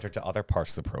it's counter to other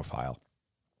parts of the profile.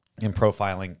 In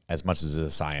profiling, as much as it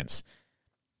is science,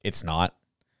 it's not,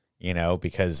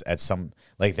 because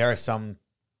there are some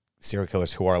serial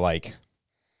killers who are like,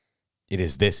 it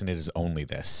is this and it is only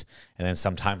this. And then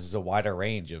sometimes it's a wider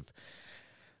range of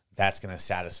that's going to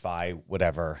satisfy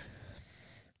whatever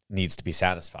needs to be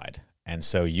satisfied. And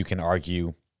so you can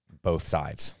argue both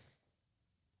sides.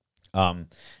 And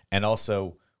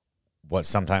also what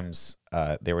sometimes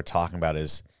they were talking about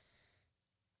is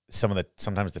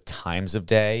sometimes the times of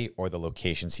day or the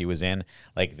locations he was in.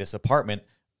 Like this apartment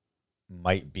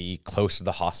might be close to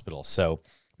the hospital, so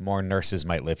more nurses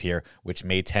might live here, which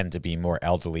may tend to be more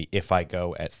elderly if I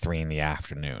go at 3 p.m.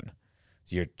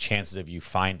 So your chances of you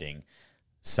finding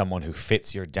someone who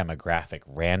fits your demographic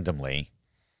randomly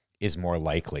is more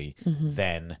likely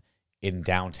than in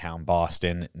downtown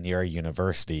Boston near a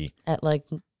university. At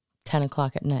 10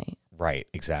 o'clock at night. Right,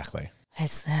 exactly.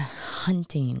 It's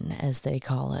hunting, as they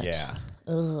call it. Yeah.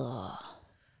 Ugh.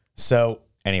 So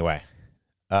anyway,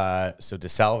 so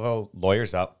DeSalvo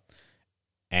lawyers up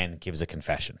and gives a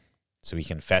confession. So he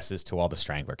confesses to all the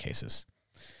Strangler cases,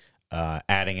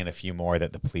 adding in a few more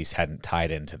that the police hadn't tied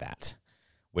into that.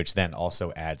 which then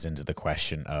also adds into the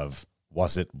question of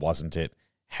was it, wasn't it?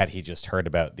 Had he just heard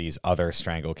about these other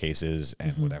strangle cases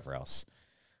and whatever else?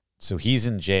 So he's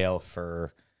in jail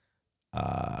for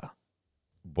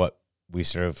what we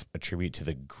sort of attribute to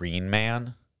the Green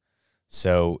Man.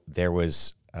 So there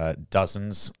was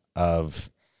dozens of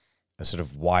a sort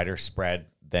of wider spread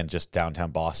than just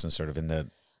downtown Boston, sort of in the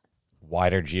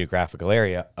wider geographical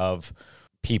area of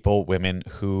people, women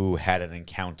who had an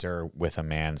encounter with a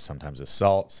man, sometimes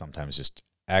assault, sometimes just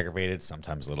aggravated,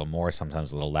 sometimes a little more,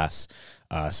 sometimes a little less.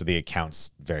 So the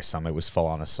accounts vary. Some it was full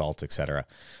on assault, etc.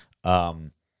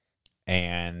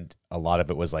 And a lot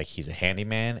of it was like he's a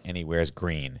handyman and he wears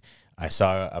green. I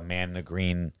saw a man in a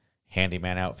green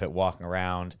handyman outfit walking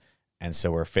around, and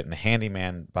so we're fitting the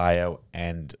handyman bio,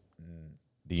 and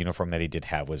the uniform that he did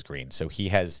have was green. So he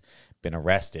has been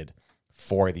arrested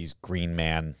for these Green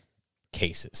Man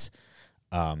cases.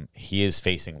 He is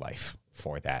facing life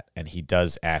for that, and he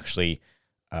does actually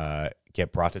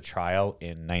get brought to trial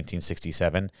in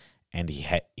 1967, and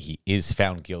he is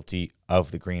found guilty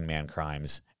of the Green Man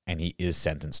crimes, and he is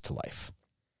sentenced to life.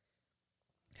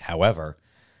 However,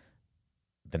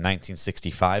 the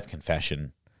 1965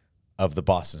 confession of the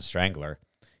Boston Strangler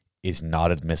is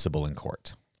not admissible in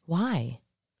court. Why?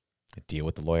 Deal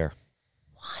with the lawyer.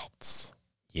 What?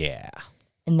 Yeah.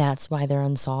 And that's why they're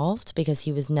unsolved? Because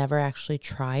he was never actually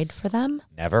tried for them?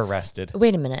 Never arrested.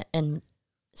 Wait a minute. And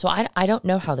so I don't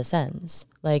know how this ends.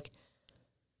 Like,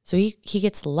 so he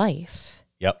gets life.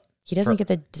 Yep. He doesn't get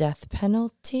the death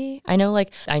penalty. I know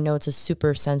it's a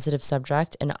super sensitive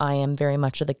subject, and I am very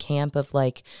much of the camp of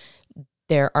like,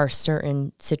 there are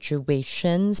certain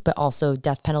situations, but also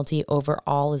death penalty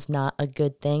overall is not a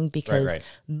good thing because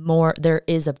there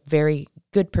is a very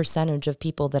good percentage of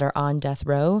people that are on death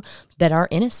row that are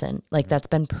innocent. Like that's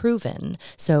been proven.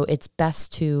 So it's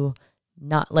best to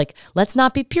not let's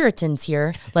not be Puritans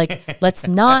here. Like let's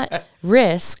not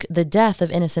risk the death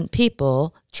of innocent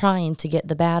people trying to get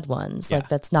the bad ones. Yeah. Like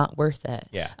that's not worth it.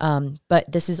 Yeah.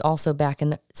 But this is also back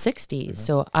in the 60s.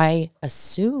 So I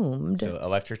assumed. So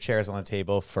electric chairs on the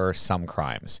table for some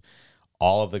crimes.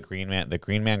 All of the Green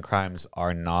Man crimes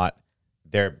are not,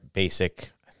 they're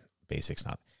basics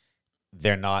not.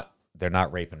 They're not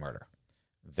rape and murder.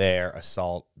 They're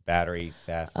assault, battery,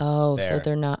 theft. Oh, so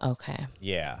they're not, okay.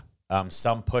 Yeah.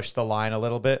 Some push the line a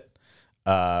little bit,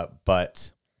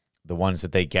 but the ones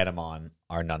that they get him on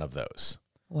are none of those.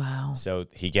 Wow. So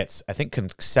he gets, I think,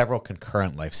 several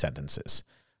concurrent life sentences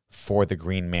for the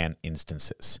Green Man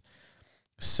instances.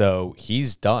 So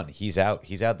he's done. He's out.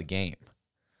 He's out of the game.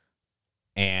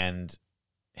 And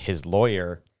his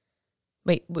lawyer...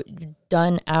 Wait,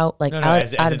 done out, like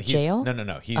out of jail?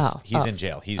 No. He's in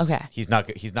jail. He's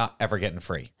not ever getting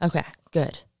free. Okay,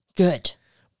 good.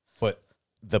 But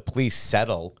the police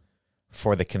settle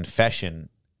for the confession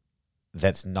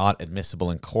that's not admissible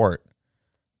in court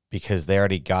because they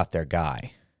already got their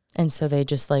guy. And so they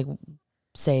just like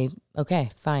say, okay,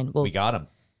 fine. Well, we got him.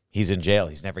 He's in jail.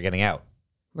 He's never getting out.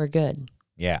 We're good.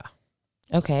 Yeah.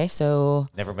 Okay, so...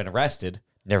 Never been arrested,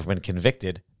 never been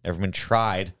convicted, never been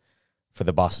tried for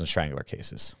the Boston Strangler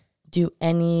cases. Do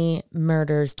any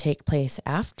murders take place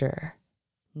after?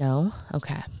 No?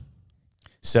 Okay.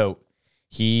 So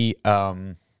he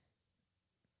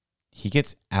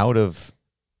gets out of...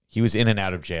 He was in and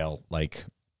out of jail, like,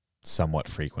 somewhat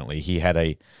frequently. He had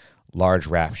a large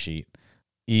rap sheet.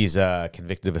 He's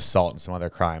convicted of assault and some other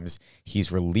crimes.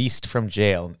 He's released from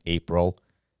jail in April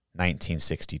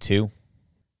 1962.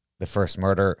 The first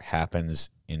murder happens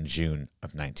in June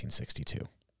of 1962.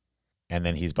 And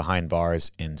then he's behind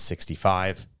bars in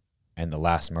 65, and the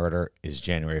last murder is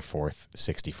January 4th,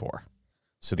 64.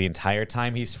 So the entire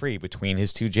time he's free between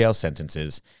his two jail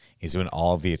sentences is when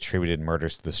all of the attributed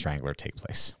murders to the Strangler take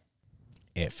place.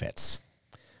 It fits.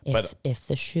 If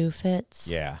the shoe fits.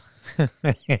 Yeah. If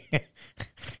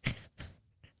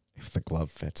the glove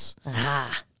fits.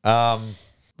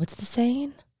 What's the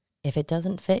saying? If it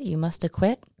doesn't fit, you must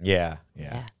acquit? Yeah.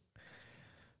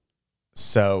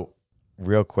 So,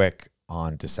 real quick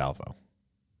on DeSalvo.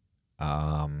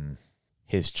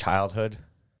 His childhood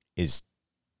is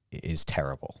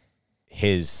terrible.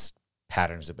 His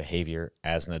patterns of behavior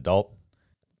as an adult.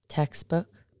 Textbook?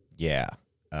 Yeah.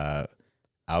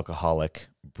 Alcoholic,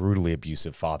 brutally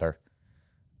abusive father.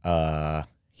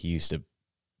 He used to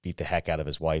beat the heck out of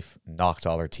his wife, knocked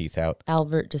all her teeth out.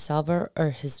 Albert DeSalvo or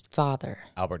his father?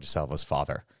 Albert DeSalvo's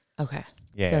father. Okay.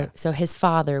 Yeah. So his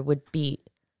father would beat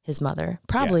his mother,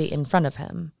 probably in front of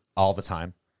him. All the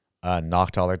time.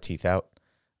 Knocked all her teeth out.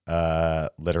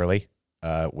 Literally.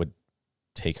 Would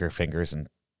take her fingers and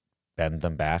bend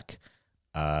them back.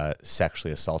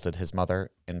 sexually assaulted his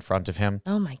mother in front of him.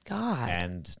 Oh my God.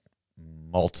 And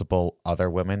multiple other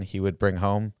women he would bring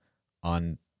home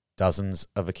on dozens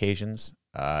of occasions.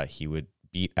 He would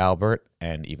beat Albert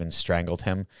and even strangled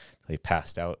him. He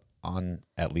passed out on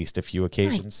at least a few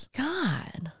occasions. My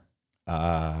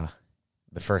God.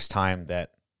 The first time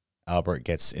that Albert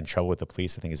gets in trouble with the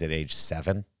police, I think, is at age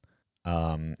 7.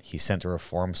 He's sent to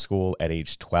reform school at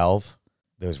age 12.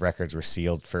 Those records were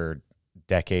sealed for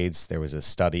decades. There was a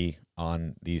study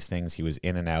on these things. He was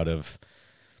in and out of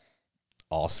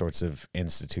all sorts of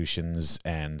institutions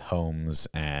and homes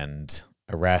and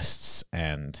arrests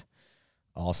and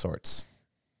all sorts.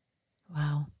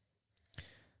 Wow.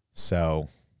 So,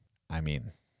 I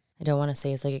mean, I don't want to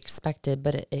say it's like expected,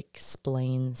 but it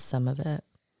explains some of it.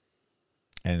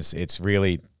 And it's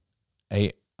really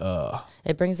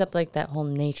It brings up like that whole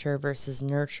nature versus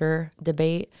nurture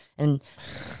debate. And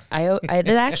I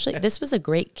did actually, this was a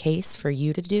great case for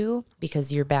you to do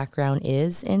because your background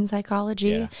is in psychology.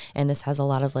 Yeah. And this has a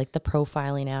lot of like the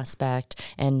profiling aspect.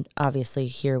 And obviously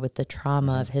here with the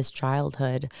trauma of his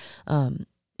childhood,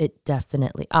 it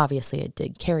definitely, obviously it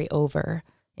did carry over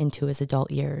into his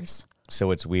adult years.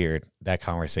 So it's weird. That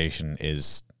conversation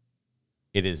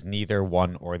it is neither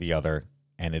one or the other,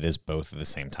 and it is both at the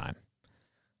same time.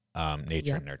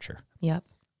 Nature and nurture. Yep.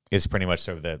 Is pretty much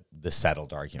sort of the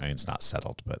settled argument. It's not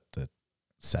settled, but the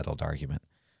settled argument.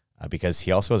 Because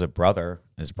he also has a brother.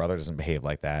 His brother doesn't behave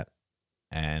like that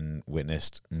and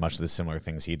witnessed much of the similar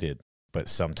things he did. But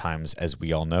sometimes, as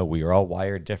we all know, we are all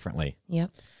wired differently.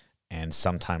 Yep. And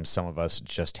sometimes some of us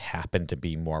just happen to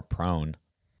be more prone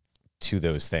to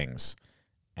those things.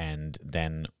 And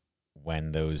then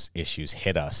when those issues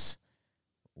hit us,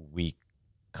 we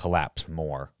collapse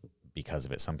more because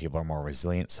of it. Some people are more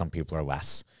resilient, some people are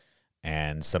less.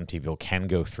 And some people can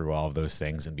go through all of those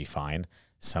things and be fine.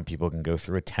 Some people can go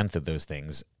through 1/10 of those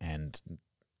things and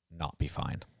not be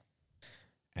fine.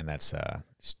 And that's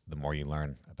the more you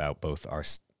learn about both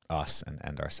us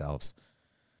and ourselves.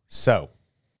 So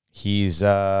he's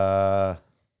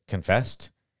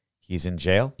confessed. He's in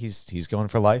jail. He's going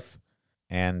for life.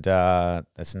 And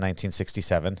that's in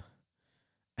 1967.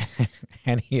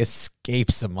 And he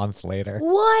escapes a month later.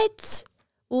 What?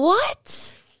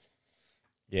 What?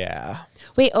 Yeah.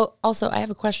 Wait, also, I have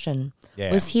a question.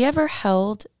 Yeah. Was he ever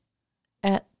held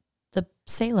at the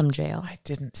Salem jail? I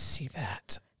didn't see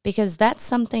that. Because that's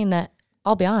something that,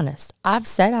 I'll be honest, I've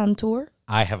said on tour.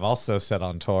 I have also said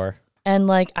on tour. And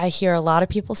like, I hear a lot of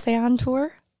people say on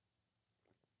tour.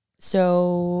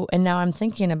 So, and now I'm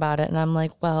thinking about it and I'm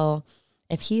like, well,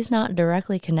 if he's not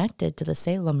directly connected to the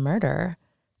Salem murder,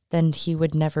 then he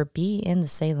would never be in the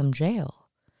Salem jail,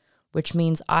 which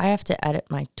means I have to edit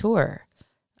my tour.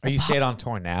 Are you saying on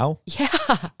tour now? Yeah.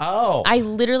 Oh. I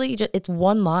literally just, it's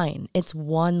one line. It's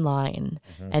one line.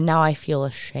 And now I feel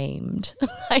ashamed.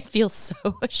 I feel so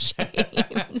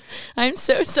ashamed. I'm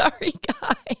so sorry,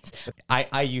 guys.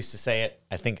 I used to say it.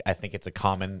 I think it's a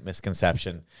common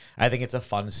misconception. I think it's a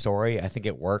fun story. I think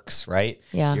it works, right?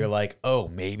 Yeah. You're like, oh,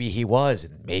 maybe he was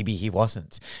and maybe he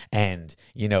wasn't. And,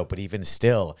 but even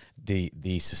still,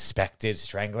 the suspected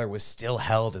strangler was still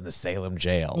held in the Salem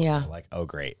jail. Yeah. You're like, oh,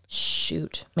 great.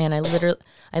 Shoot, man, I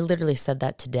literally said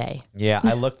that today. Yeah,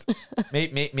 I looked.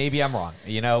 Maybe I'm wrong.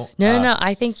 No.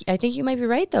 I think you might be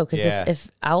right though, because Yeah. if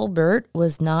Albert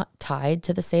was not tied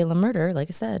to the Salem murder, like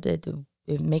I said,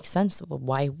 it makes sense.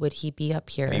 Why would he be up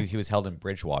here? He was held in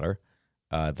Bridgewater.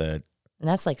 And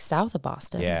that's like south of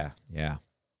Boston. Yeah.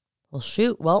 Well,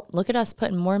 shoot. Well, look at us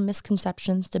putting more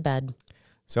misconceptions to bed.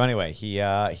 So anyway, he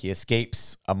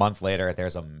escapes a month later.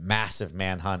 There's a massive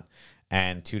manhunt,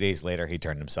 and 2 days later, he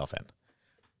turned himself in.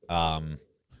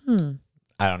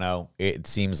 I don't know. It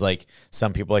seems like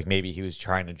some people maybe he was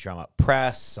trying to drum up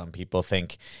press. Some people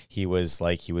think it was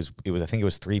I think it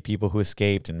was 3 people who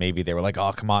escaped, and maybe they were like,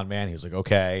 "Oh, come on, man." He was like,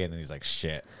 "Okay," and then he's like,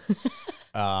 "Shit."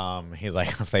 He's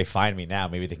like, "If they find me now,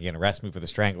 maybe they can arrest me for the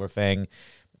Strangler thing."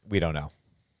 We don't know.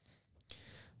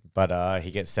 But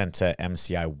he gets sent to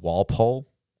MCI Walpole,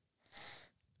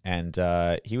 and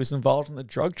he was involved in the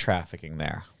drug trafficking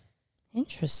there.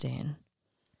 Interesting.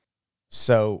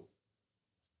 So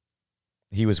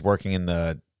he was working in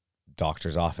the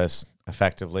doctor's office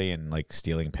effectively and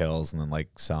stealing pills and then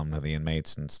selling them to the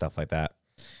inmates and stuff like that.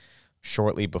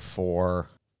 Shortly before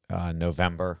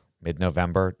mid-November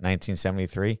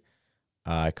 1973,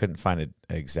 I couldn't find an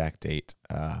exact date.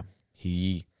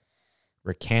 He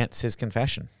recants his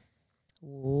confession.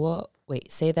 Whoa.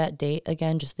 Wait, say that date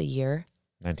again, just the year.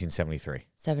 1973.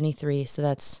 73. So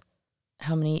that's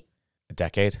how many? A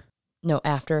decade. No,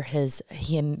 after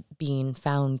him being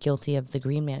found guilty of the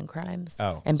Green Man crimes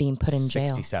and being put in jail.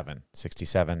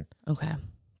 67. Okay.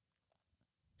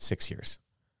 6 years.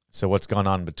 So what's gone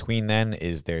on between then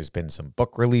is there's been some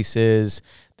book releases,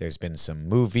 there's been some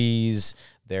movies,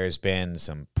 there's been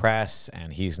some press,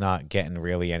 and he's not getting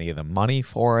really any of the money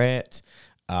for it.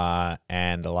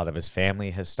 And a lot of his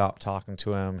family has stopped talking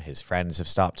to him. His friends have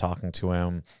stopped talking to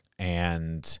him.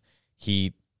 And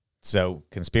so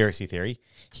conspiracy theory,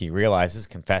 he realizes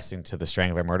confessing to the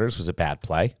Strangler murders was a bad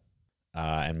play.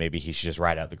 And maybe he should just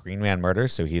ride out the Green Man murder.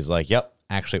 So he's like, yep,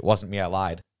 actually, it wasn't me. I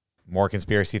lied. More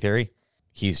conspiracy theory.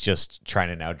 He's just trying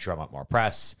to now drum up more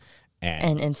press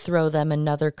and throw them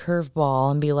another curveball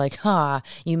and be like,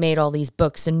 you made all these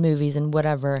books and movies and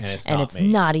whatever. And it's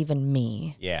not even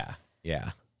me. Yeah.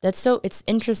 Yeah. It's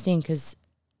interesting because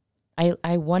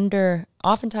I wonder,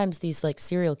 oftentimes these like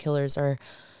serial killers are,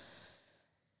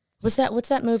 what's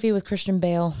that movie with Christian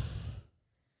Bale?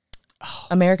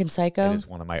 American Psycho? It is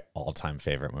one of my all-time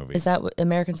favorite movies. Is that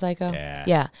American Psycho? Yeah.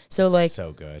 Yeah. So like,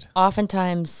 so good.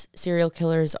 Oftentimes serial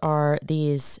killers are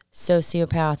these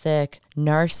sociopathic,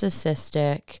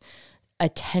 narcissistic,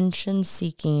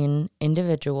 attention-seeking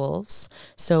individuals.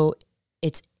 So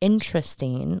it's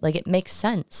interesting. Like, it makes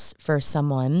sense for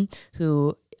someone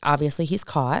who, obviously he's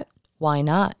caught. Why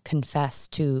not confess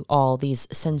to all these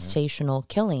sensational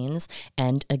killings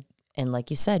and like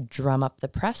you said, drum up the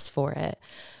press for it?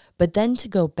 But then to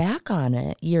go back on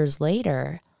it years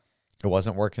later, it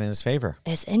wasn't working in his favor.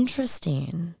 It's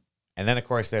interesting. And then, of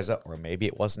course, or maybe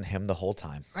it wasn't him the whole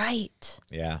time. Right.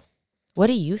 Yeah. What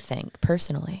do you think,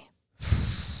 personally?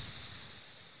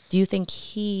 Do you think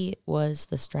he was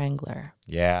the Strangler?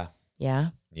 Yeah. Yeah?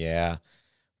 Yeah.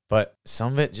 But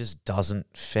some of it just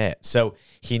doesn't fit. So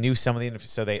he knew some of the,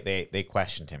 so they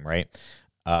questioned him, right?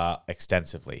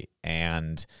 Extensively.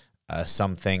 And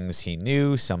some things he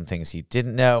knew, some things he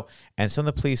didn't know. And some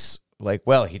of the police, like,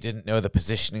 well, he didn't know the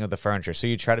positioning of the furniture. So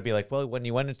you try to be like, well, when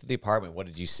you went into the apartment, what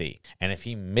did you see? And if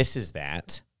he misses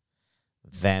that,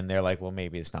 then they're like, well,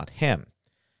 maybe it's not him.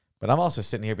 But I'm also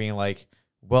sitting here being like,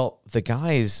 well, the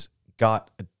guy's got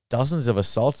dozens of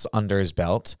assaults under his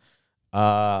belt.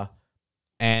 And,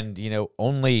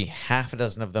 only half a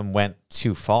dozen of them went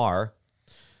too far.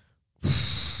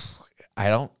 I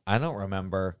don't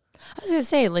remember. I was going to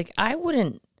say, like, I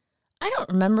don't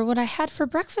remember what I had for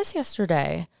breakfast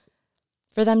yesterday.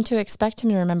 For them to expect him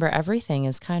to remember everything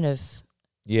is kind of...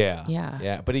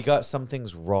 Yeah. But he got some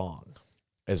things wrong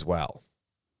as well.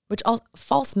 Which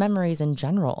false memories in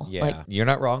general. Yeah, like, you're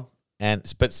not wrong.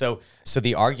 But so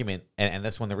the argument, and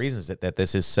that's one of the reasons that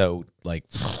this is so, like,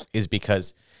 is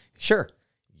because, sure,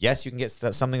 yes, you can get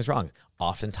some things wrong.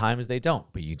 Oftentimes they don't,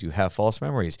 but you do have false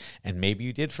memories. And maybe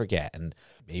you did forget, and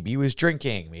maybe you was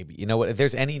drinking. Maybe, if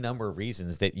there's any number of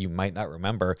reasons that you might not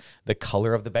remember the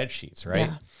color of the bed sheets, right?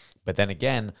 Yeah. But then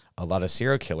again, a lot of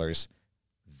serial killers,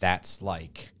 that's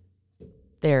like...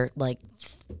 They're like...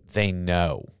 They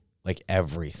know, like,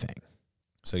 everything.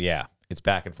 So yeah, it's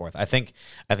back and forth. I think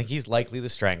he's likely the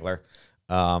Strangler.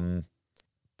 But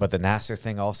the Nasser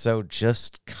thing also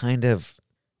just kind of...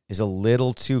 is a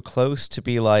little too close to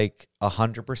be like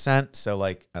 100%. So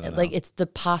like, I don't know. Like, it's the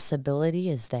possibility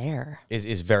is there.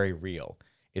 Is very real.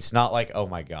 It's not like, oh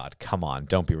my God, come on,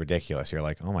 don't be ridiculous. You're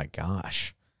like, oh my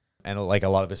gosh. And like a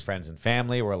lot of his friends and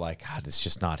family were like, God, it's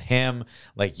just not him.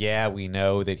 Like, yeah, we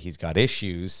know that he's got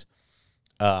issues.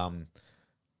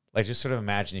 Like, just sort of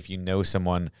imagine if you know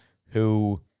someone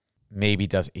who maybe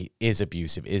is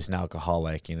abusive, is an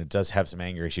alcoholic, does have some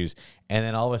anger issues, and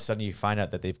then all of a sudden you find out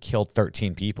that they've killed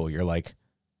 13 people. You're like,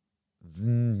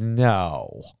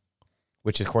 no.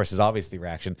 Which, of course, is obviously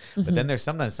reaction. Mm-hmm. But then there's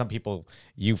sometimes some people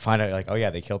you find out, like, oh,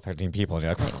 yeah, they killed 13 people. And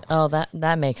you're like, oh,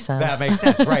 that makes sense. That makes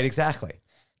sense. Right, exactly.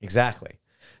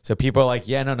 So people are like,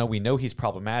 yeah, no, we know he's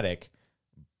problematic,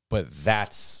 but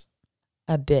that's...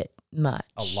 a bit much.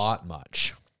 A lot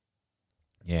much.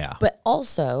 Yeah. But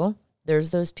also...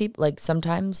 there's those people, like,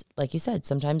 sometimes, like you said,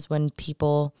 sometimes when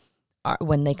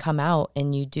they come out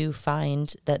and you do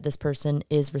find that this person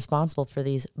is responsible for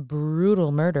these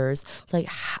brutal murders, it's like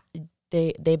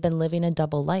they've been living a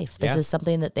double life. This is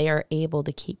something that they are able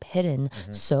to keep hidden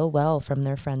so well from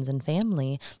their friends and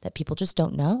family that people just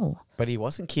don't know. But he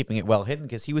wasn't keeping it well hidden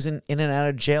because he was in and out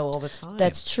of jail all the time.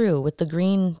 That's true, with the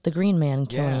Green Man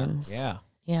killings.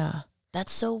 Yeah.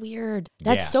 That's so weird.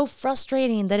 That's so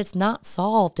frustrating that it's not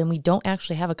solved and we don't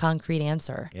actually have a concrete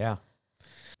answer. Yeah.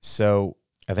 So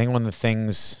I think one of the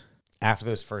things after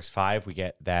those first 5, we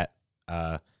get that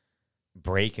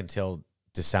break until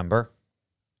December,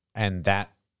 and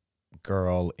that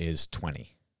girl is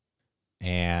 20.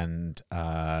 And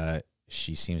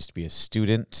she seems to be a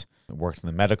student. worked in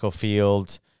the medical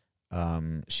field.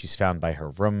 She's found by her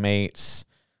roommates.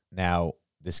 Now,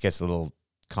 this gets a little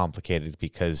complicated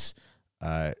because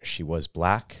she was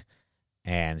black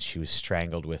and she was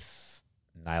strangled with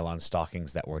nylon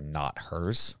stockings that were not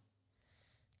hers.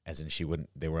 As in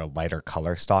they were a lighter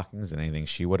color stockings than anything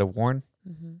she would have worn.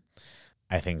 Mm-hmm.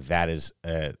 I think that is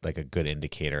like a good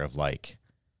indicator of like,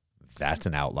 that's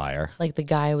an outlier. Like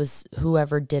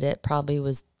whoever did it probably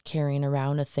was carrying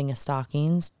around a thing of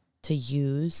stockings to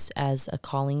use as a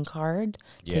calling card.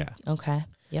 Okay.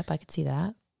 Yep, I could see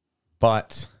that.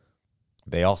 But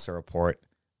they also report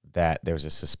that there's a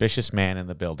suspicious man in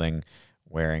the building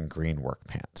wearing green work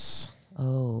pants.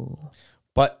 Oh.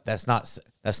 But that's not.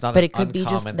 But it could be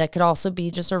that could also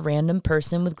be just a random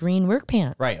person with green work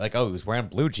pants. Right. Like, oh, he was wearing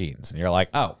blue jeans, and you're like,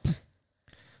 oh.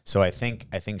 So I think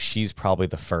she's probably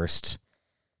the first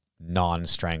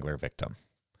non-strangler victim.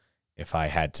 If I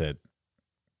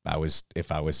was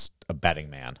a betting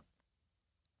man,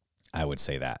 I would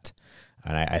say that.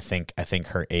 And I think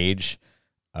her age,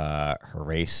 her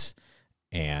race,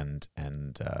 and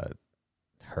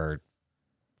her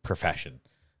profession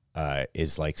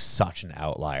is like such an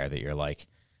outlier that you're like,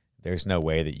 there's no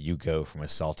way that you go from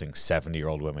assaulting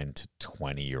 70-year-old women to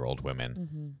 20-year-old women.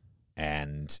 Mm-hmm.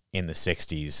 And in the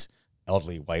 60s,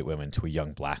 elderly white women to a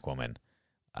young black woman.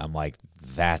 I'm like,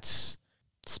 that's...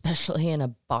 Especially in a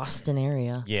Boston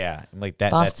area. Yeah. I'm like that.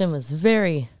 Boston was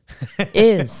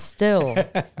is still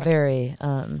very,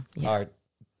 yeah.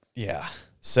 Yeah.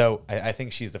 So I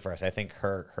think she's the first. I think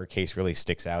her case really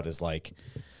sticks out as like,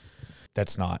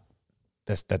 that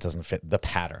doesn't fit the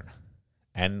pattern.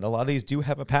 And a lot of these do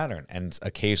have a pattern, and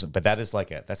occasionally, but that is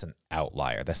that's an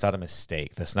outlier. That's not a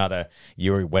mistake. That's not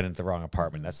you went into the wrong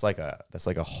apartment. That's like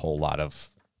a whole lot of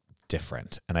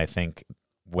different. And I think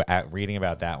at reading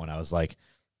about that one, I was like,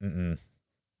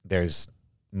 there's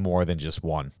more than just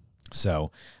one.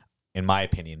 So, in my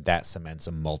opinion, that cements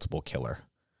a multiple killer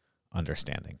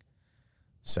understanding.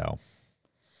 So,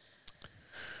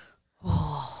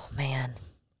 oh man.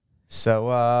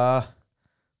 So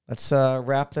let's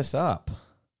wrap this up.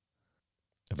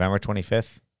 November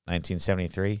 25th,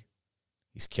 1973.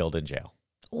 He's killed in jail.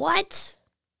 What?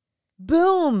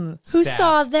 Boom. Who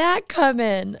saw that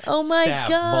coming? Oh my gosh.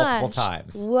 Multiple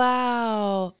times.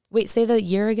 Wow. Wait, say the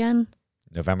year again.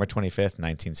 November 25th,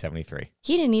 1973.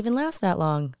 He didn't even last that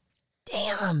long.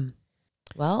 Damn.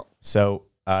 Well. So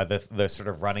the sort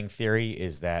of running theory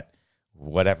is that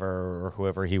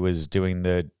whoever he was doing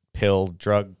the pill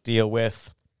drug deal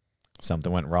with,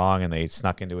 something went wrong and they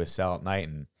snuck into his cell at night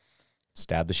and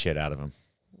stabbed the shit out of him.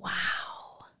 Wow.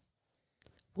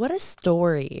 What a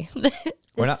story.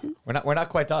 We're not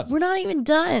quite done. We're not even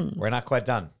done. We're not quite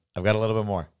done. I've got a little bit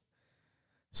more.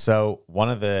 So one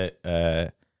of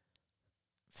the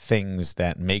things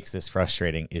that makes this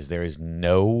frustrating is there is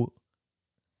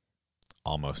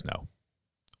almost no.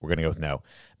 We're going to go with no.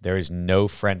 There is no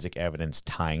forensic evidence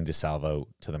tying DeSalvo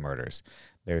to the murders.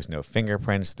 There's no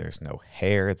fingerprints. There's no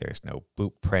hair. There's no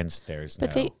boot prints.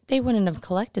 But they wouldn't have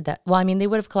collected that. Well, I mean, they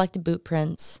would have collected boot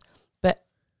prints. But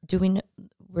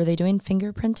were they doing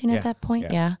fingerprinting at that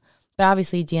point? Yeah. But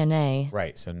obviously DNA.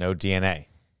 Right. So no DNA.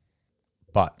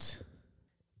 But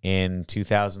in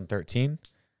 2013,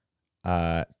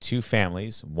 two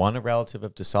families, one a relative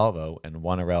of DeSalvo and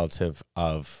one a relative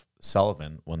of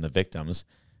Sullivan, one of the victims,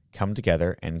 come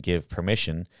together and give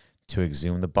permission to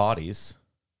exhume the bodies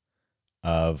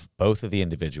of both of the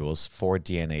individuals for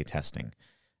DNA testing,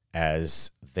 as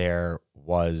there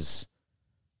was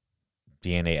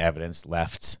DNA evidence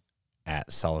left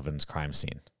at Sullivan's crime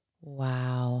scene.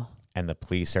 Wow. And the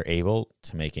police are able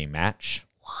to make a match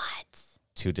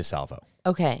to DeSalvo.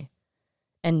 Okay.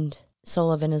 And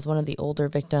Sullivan is one of the older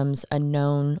victims, a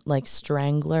known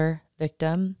Strangler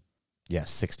victim.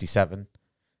 Yes, 67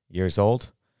 years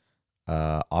old.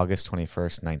 August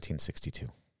 21st, 1962.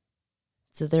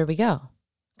 So there we go.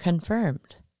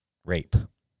 Confirmed. Rape.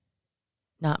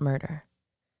 Not murder.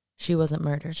 She wasn't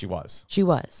murdered. She was.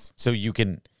 So you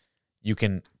can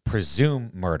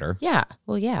presume murder. Yeah.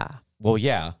 Well, yeah. Well,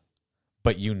 yeah.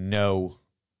 But you know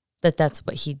that's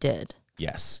what he did.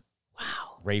 Yes.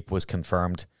 Wow. Rape was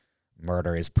confirmed.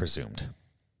 Murder is presumed.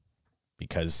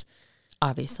 Because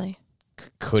obviously.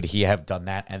 Could he have done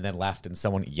that and then left and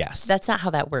someone? Yes. That's not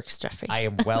how that works, Jeffrey. I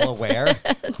am well aware,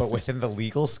 but within the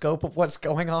legal scope of what's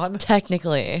going on.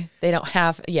 Technically, they don't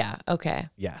have. Yeah. Okay.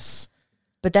 Yes.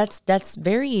 But that's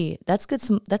good.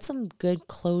 That's some good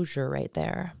closure right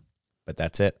there. But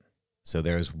that's it. So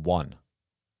there's one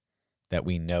that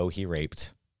we know he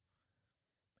raped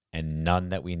and none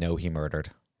that we know he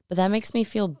murdered. But that makes me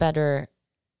feel better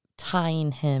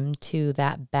tying him to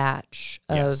that batch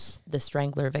of Yes. the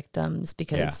Strangler victims,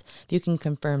 because if you can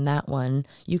confirm that one,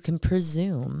 you can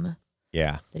presume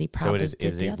Yeah. that he probably So it did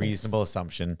is the a others. reasonable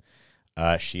assumption.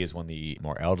 She is one of the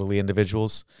more elderly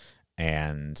individuals,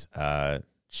 and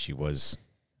she was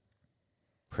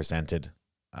presented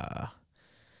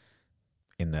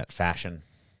in that fashion.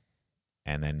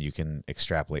 And then you can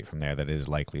extrapolate from there that it is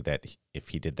likely that if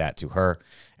he did that to her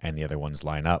and the other ones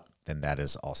line up, then that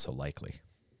is also likely.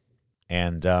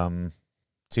 And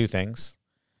two things.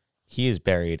 He is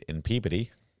buried in Peabody.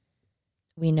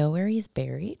 We know where he's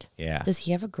buried. Yeah. Does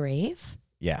he have a grave?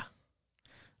 Yeah.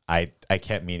 I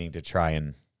kept meaning to try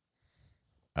and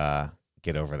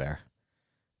get over there.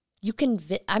 You can.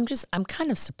 I'm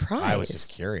kind of surprised. I was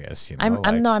just curious. You know,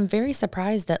 I'm very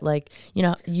surprised that, like, you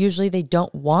know, usually they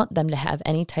don't want them to have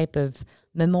any type of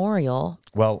memorial.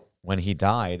 Well, when he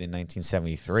died in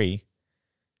 1973,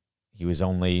 it was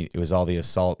all the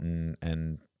assault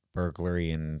and burglary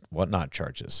and whatnot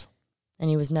charges. And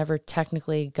he was never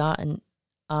technically gotten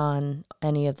on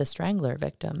any of the Strangler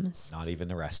victims. Not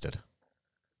even arrested.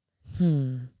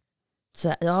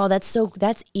 So,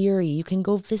 that's eerie. You can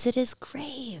go visit his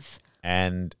grave.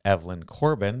 And Evelyn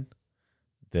Corbin,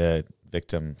 the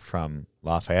victim from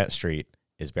Lafayette Street,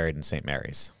 is buried in St.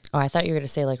 Mary's. Oh, I thought you were going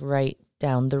to say, like, right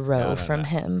down the road No, from no.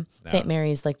 him. No. St.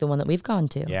 Mary's, like the one that we've gone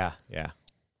to. Yeah, yeah.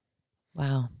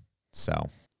 Wow. So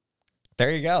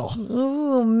there you go.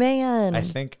 Oh, man. I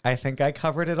think I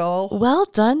covered it all. Well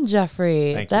done,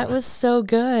 Jeffrey. Thank That you. was so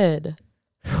good.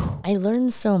 I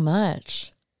learned so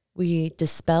much. We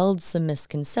dispelled some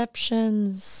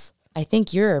misconceptions. I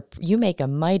think you make a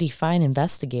mighty fine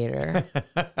investigator.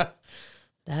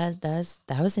 That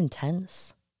was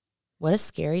intense. What a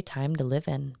scary time to live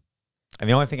in. And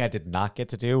the only thing I did not get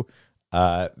to do,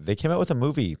 they came out with a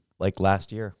movie like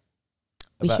last year.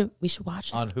 We should watch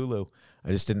it. On Hulu. I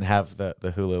just didn't have the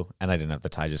Hulu, and I didn't have the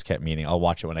time. I just kept meaning I'll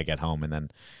watch it when I get home, and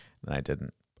then I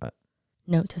didn't. But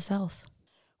Note to self.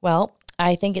 Well,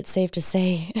 I think it's safe to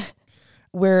say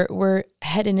we're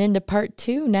heading into part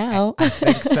 2 now. I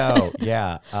think so.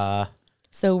 Yeah.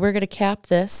 So we're going to cap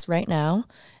this right now,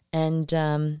 and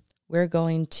we're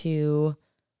going to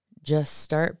just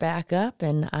start back up,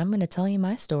 and I'm going to tell you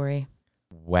my story.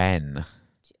 When?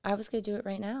 I was going to do it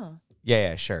right now.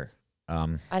 Yeah, sure.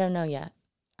 I don't know yet.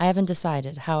 I haven't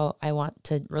decided how I want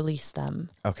to release them.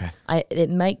 Okay. It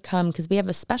might come because we have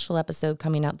a special episode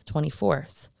coming out the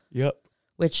 24th. Yep.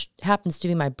 Which happens to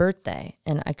be my birthday,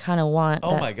 and I kind of want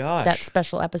my gosh. that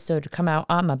special episode to come out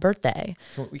on my birthday.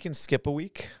 We can skip a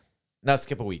week. Not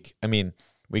skip a week. I mean,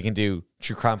 we can do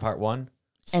True Crime Part 1,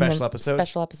 special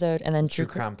episode, and then True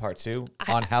Crime Part 2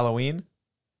 on Halloween.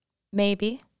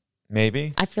 Maybe.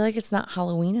 I feel like it's not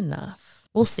Halloween enough.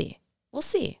 We'll see.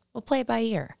 We'll play it by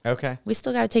ear. Okay. We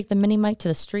still got to take the mini mic to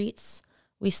the streets.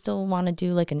 We still want to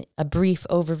do like a brief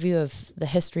overview of the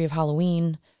history of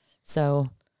Halloween. So,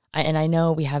 I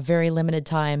know we have very limited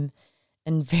time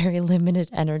and very limited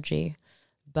energy,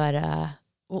 but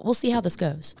we'll see how this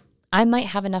goes. I might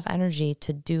have enough energy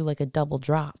to do like a double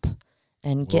drop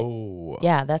and get. Whoa.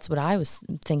 Yeah, that's what I was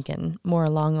thinking, more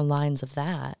along the lines of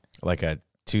that. Like a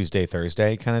Tuesday,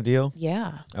 Thursday kind of deal?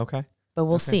 Yeah. Okay. But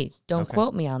we'll see. Don't Okay.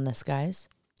 quote me on this, guys.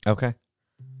 Okay.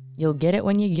 You'll get it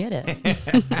when you get it.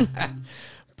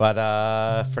 But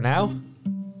for now,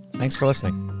 thanks for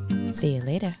listening. See you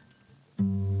later.